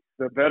to be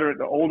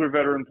the older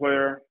veteran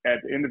player at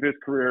the end of his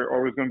career,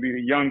 or it was going to be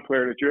the young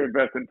player that you're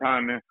investing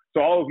time in.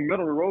 So all those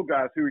middle of the road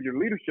guys who are your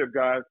leadership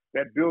guys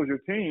that build your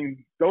team,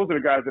 those are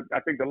the guys that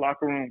I think the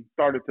locker room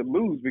started to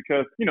lose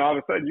because, you know, all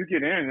of a sudden you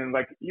get in and,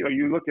 like, you know,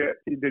 you look at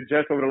the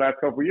Jets over the last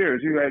couple of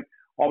years, you had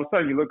all of a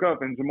sudden you look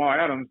up and Jamal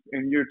Adams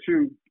in year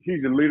 2,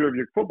 he's the leader of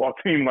your football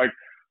team. Like,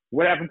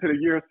 what happened to the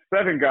year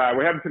 7 guy?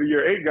 What happened to the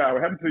year 8 guy?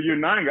 What happened to the year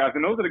 9 guys?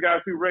 And those are the guys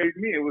who raised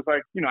me. It was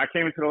like, you know, I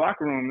came into the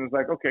locker room and it was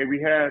like, okay,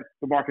 we had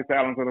the Marcus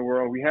Allens of the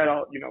world. We had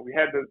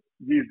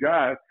these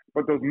guys.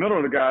 But those middle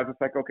of the guys,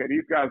 it's like, okay,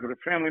 these guys are the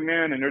family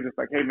men, and they're just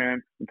like, hey,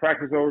 man, the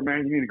practice is over,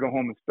 man. You need to go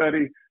home and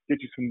study, get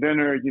you some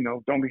dinner, you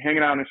know, don't be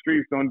hanging out in the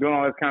streets, don't do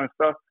all that kind of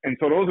stuff. And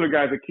so those are the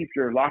guys that keep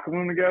your locker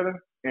room together.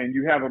 And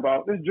you have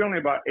there's generally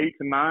about 8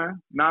 to 9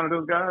 of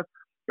those guys.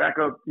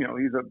 Backup, you know,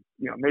 he's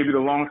maybe the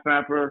long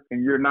snapper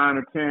in year 9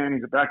 or 10.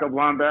 He's a backup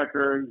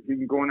linebacker. He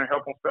can go in there,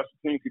 help on special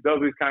teams. He does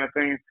these kind of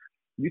things.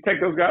 You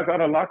take those guys out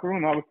of the locker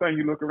room, all of a sudden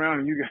you look around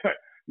and you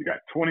got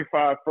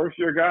 25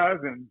 first-year guys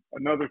and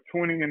another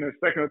 20 in their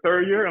second or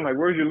third year, and like,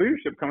 where's your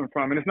leadership coming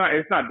from? And it's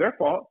not their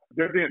fault.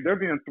 They're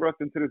being thrust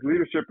into this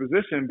leadership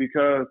position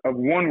because of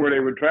one where they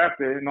were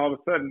drafted, and all of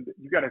a sudden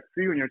you got a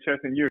C on your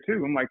chest in year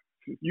 2. I'm like,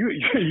 you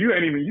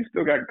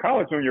still got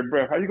college on your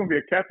breath. How are you gonna be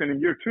a captain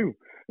in year 2?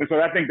 And so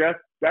I think that's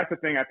the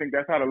thing. I think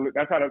that's how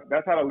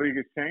the league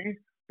has changed.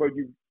 But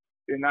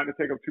and not to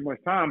take up too much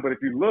time, but if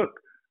you look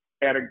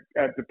at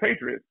the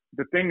Patriots,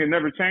 the thing that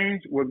never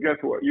changed was, guess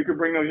what? You could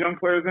bring those young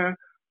players in,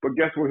 but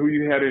guess what? Who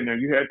you had in there?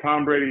 You had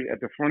Tom Brady at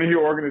the front of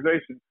your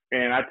organization.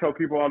 And I tell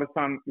people all the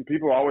time,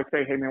 people always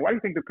say, hey, man, why do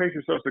you think the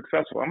Patriots are so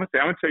successful? I'm going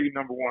to tell you,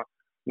 number one,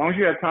 as long as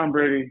you have Tom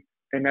Brady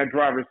in that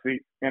driver's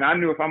seat, and I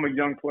knew if I'm a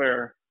young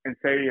player and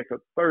say it's a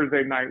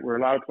Thursday night where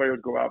a lot of players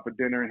go out for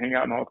dinner and hang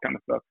out and all this kind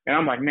of stuff, and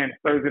I'm like, man, it's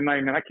Thursday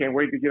night, man, I can't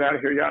wait to get out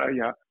of here, yada,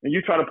 yada. And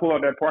you try to pull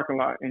out that parking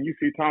lot and you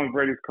see Tom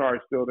Brady's car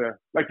is still there.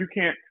 Like, you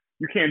can't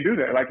do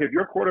that. Like, if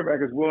your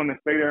quarterback is willing to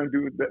stay there and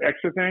do the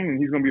extra thing and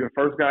he's going to be the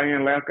first guy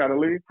in, last guy to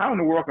leave, how in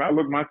the world can I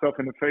look myself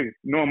in the face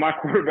knowing my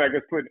quarterback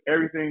is putting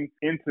everything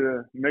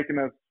into making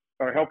us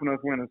or helping us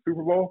win a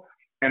Super Bowl,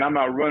 and I'm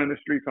out running the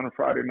streets on a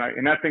Friday night.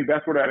 And I think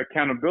that's where that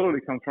accountability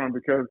comes from,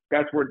 because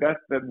that's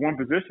that one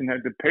position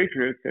that the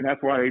Patriots, and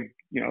that's why they,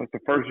 it's the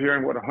first year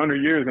in 100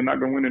 years they're not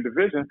going to win a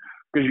division,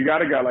 because you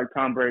got a guy like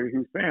Tom Brady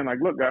who's saying, like,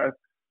 look, guys,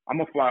 I'm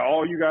going to fly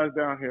all you guys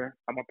down here.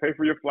 I'm going to pay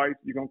for your flights.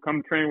 You're going to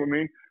come train with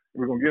me.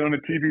 We're going to get on the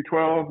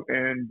TB12,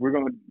 and we're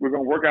going to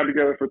work out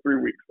together for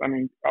 3 weeks. I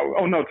mean,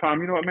 oh no,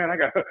 Tom, you know what, man?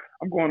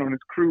 I'm going on this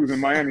cruise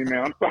in Miami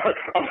now. I'm sorry.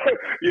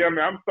 Yeah,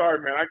 man, I'm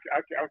sorry, man. I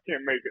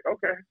can't make it.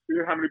 Okay, see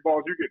how many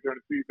balls you get during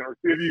the season, or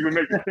see if you even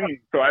make the team.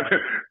 So I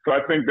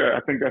think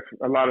that's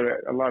a lot of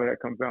that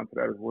comes down to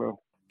that as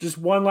well. Just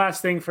one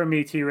last thing from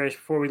me, T-Rich,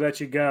 before we let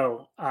you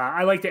go.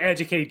 I like to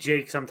educate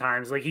Jake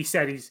sometimes. Like he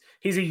said, he's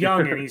a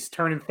youngin'. He's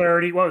turning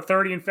 30.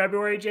 30 in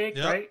February, Jake,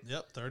 right?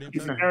 Yep, 30 in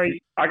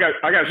February. I got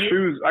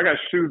shoes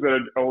that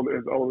are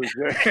as old as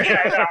Jake.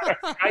 Yeah,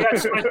 I got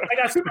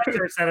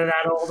sweatshirts that are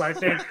that old, I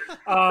think.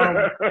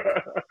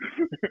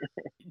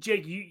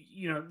 Jake,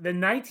 you know, the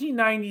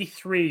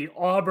 1993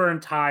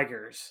 Auburn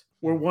Tigers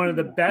were one of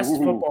the best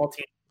football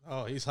teams.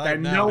 Oh, he's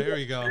hyped now. Here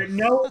we go.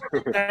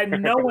 That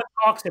no one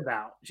talks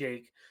about,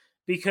 Jake,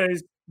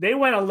 because they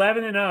went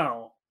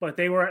 11-0, but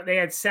they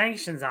had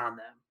sanctions on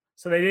them,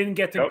 so they didn't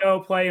get to go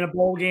play in a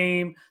bowl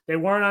game. They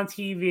weren't on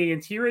TV,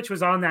 and T-Rich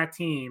was on that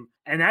team,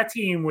 and that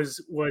team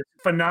was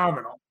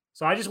phenomenal.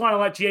 So I just want to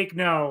let Jake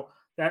know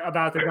that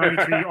about the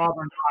 93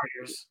 Auburn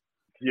Tigers.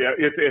 Yeah,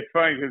 it's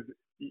funny because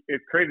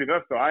it's crazy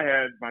enough. So I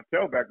had my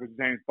tailback was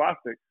James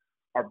Bostic.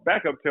 Our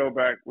backup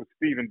tailback was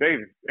Stephen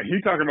Davis, and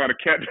he's talking about a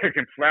cat that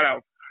can flat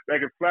out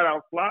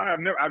fly.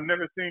 I've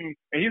never seen,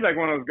 and he's like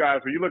one of those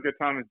guys where you look at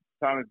Thomas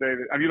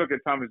Davis, you look at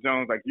Thomas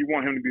Jones, like you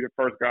want him to be the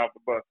first guy off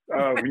the bus.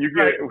 When you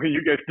get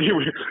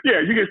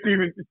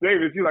Stephen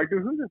Davis, you're like,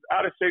 dude, who's this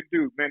out of shape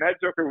dude? Man, that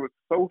joker was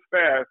so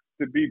fast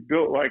to be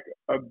built like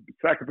a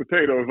sack of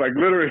potatoes. Like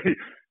literally,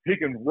 he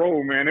can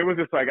roll, man. It was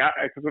just like,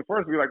 because at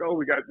first we were like, oh,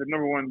 we got the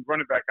number one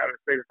running back out of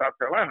the state of South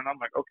Carolina, and I'm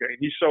like, okay. And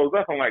he shows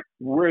up, I'm like,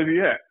 where is he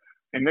at?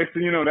 And next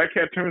thing you know, that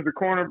cat turns the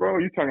corner, bro.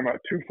 You talking about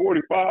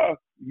 245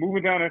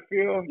 moving down that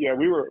field? Yeah,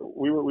 we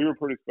were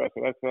pretty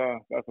special. That's a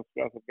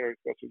very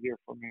special year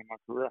for me in my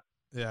career.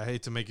 Yeah, I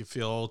hate to make you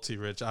feel old,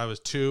 T-Rich. I was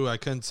 2. I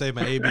couldn't say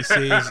my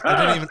ABCs.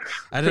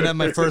 I didn't have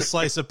my first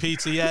slice of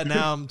pizza yet.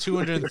 Now I'm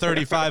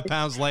 235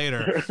 pounds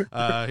later.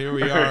 Here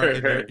we are.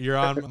 And you're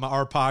on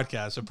our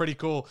podcast. A pretty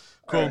cool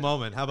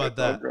moment. How about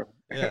that?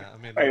 Yeah, I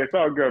mean, hey, it's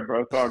all good,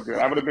 bro. It's all good.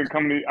 I would have been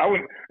coming to.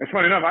 It's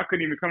funny enough. I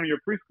couldn't even come to your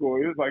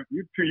preschool. It was like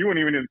you weren't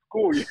even in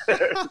school yet.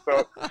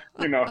 So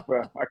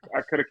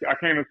I could have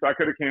came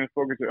and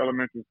spoken to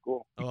elementary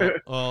school.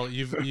 Well,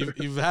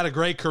 you've had a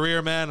great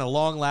career, man. A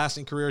long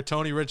lasting career,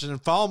 Tony Richardson.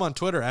 Follow him on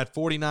Twitter at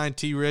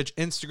 49trich,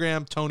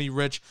 Instagram Tony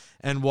Rich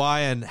NY,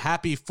 and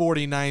happy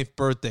 49th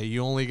birthday.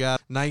 You only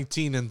got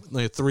 19 and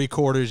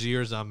 3/4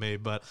 years on me,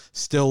 but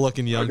still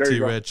looking young,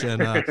 T-Rich.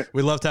 And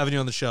we loved having you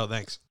on the show.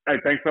 Thanks. Hey,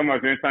 thanks so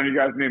much. Anytime you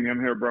guys need me, I'm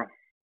here, bro.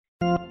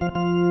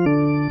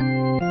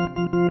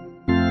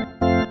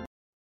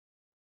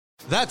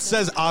 That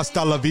says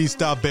hasta la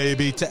vista,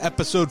 baby, to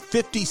episode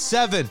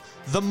 57,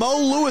 the Mo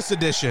Lewis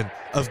edition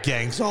of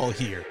Gangs All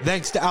Here.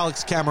 Thanks to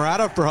Alex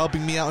Camerata for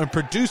helping me out in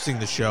producing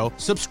the show.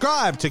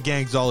 Subscribe to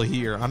Gangs All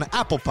Here on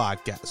Apple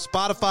Podcasts,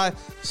 Spotify,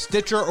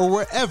 Stitcher, or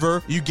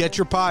wherever you get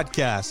your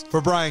podcasts.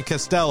 For Brian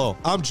Costello,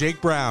 I'm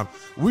Jake Brown.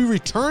 We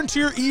return to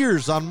your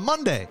ears on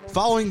Monday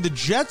following the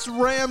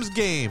Jets-Rams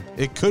game.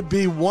 It could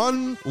be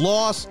one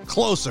loss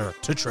closer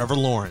to Trevor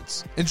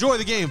Lawrence. Enjoy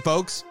the game,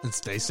 folks, and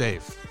stay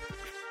safe.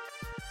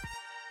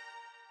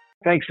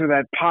 Thanks for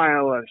that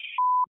pile of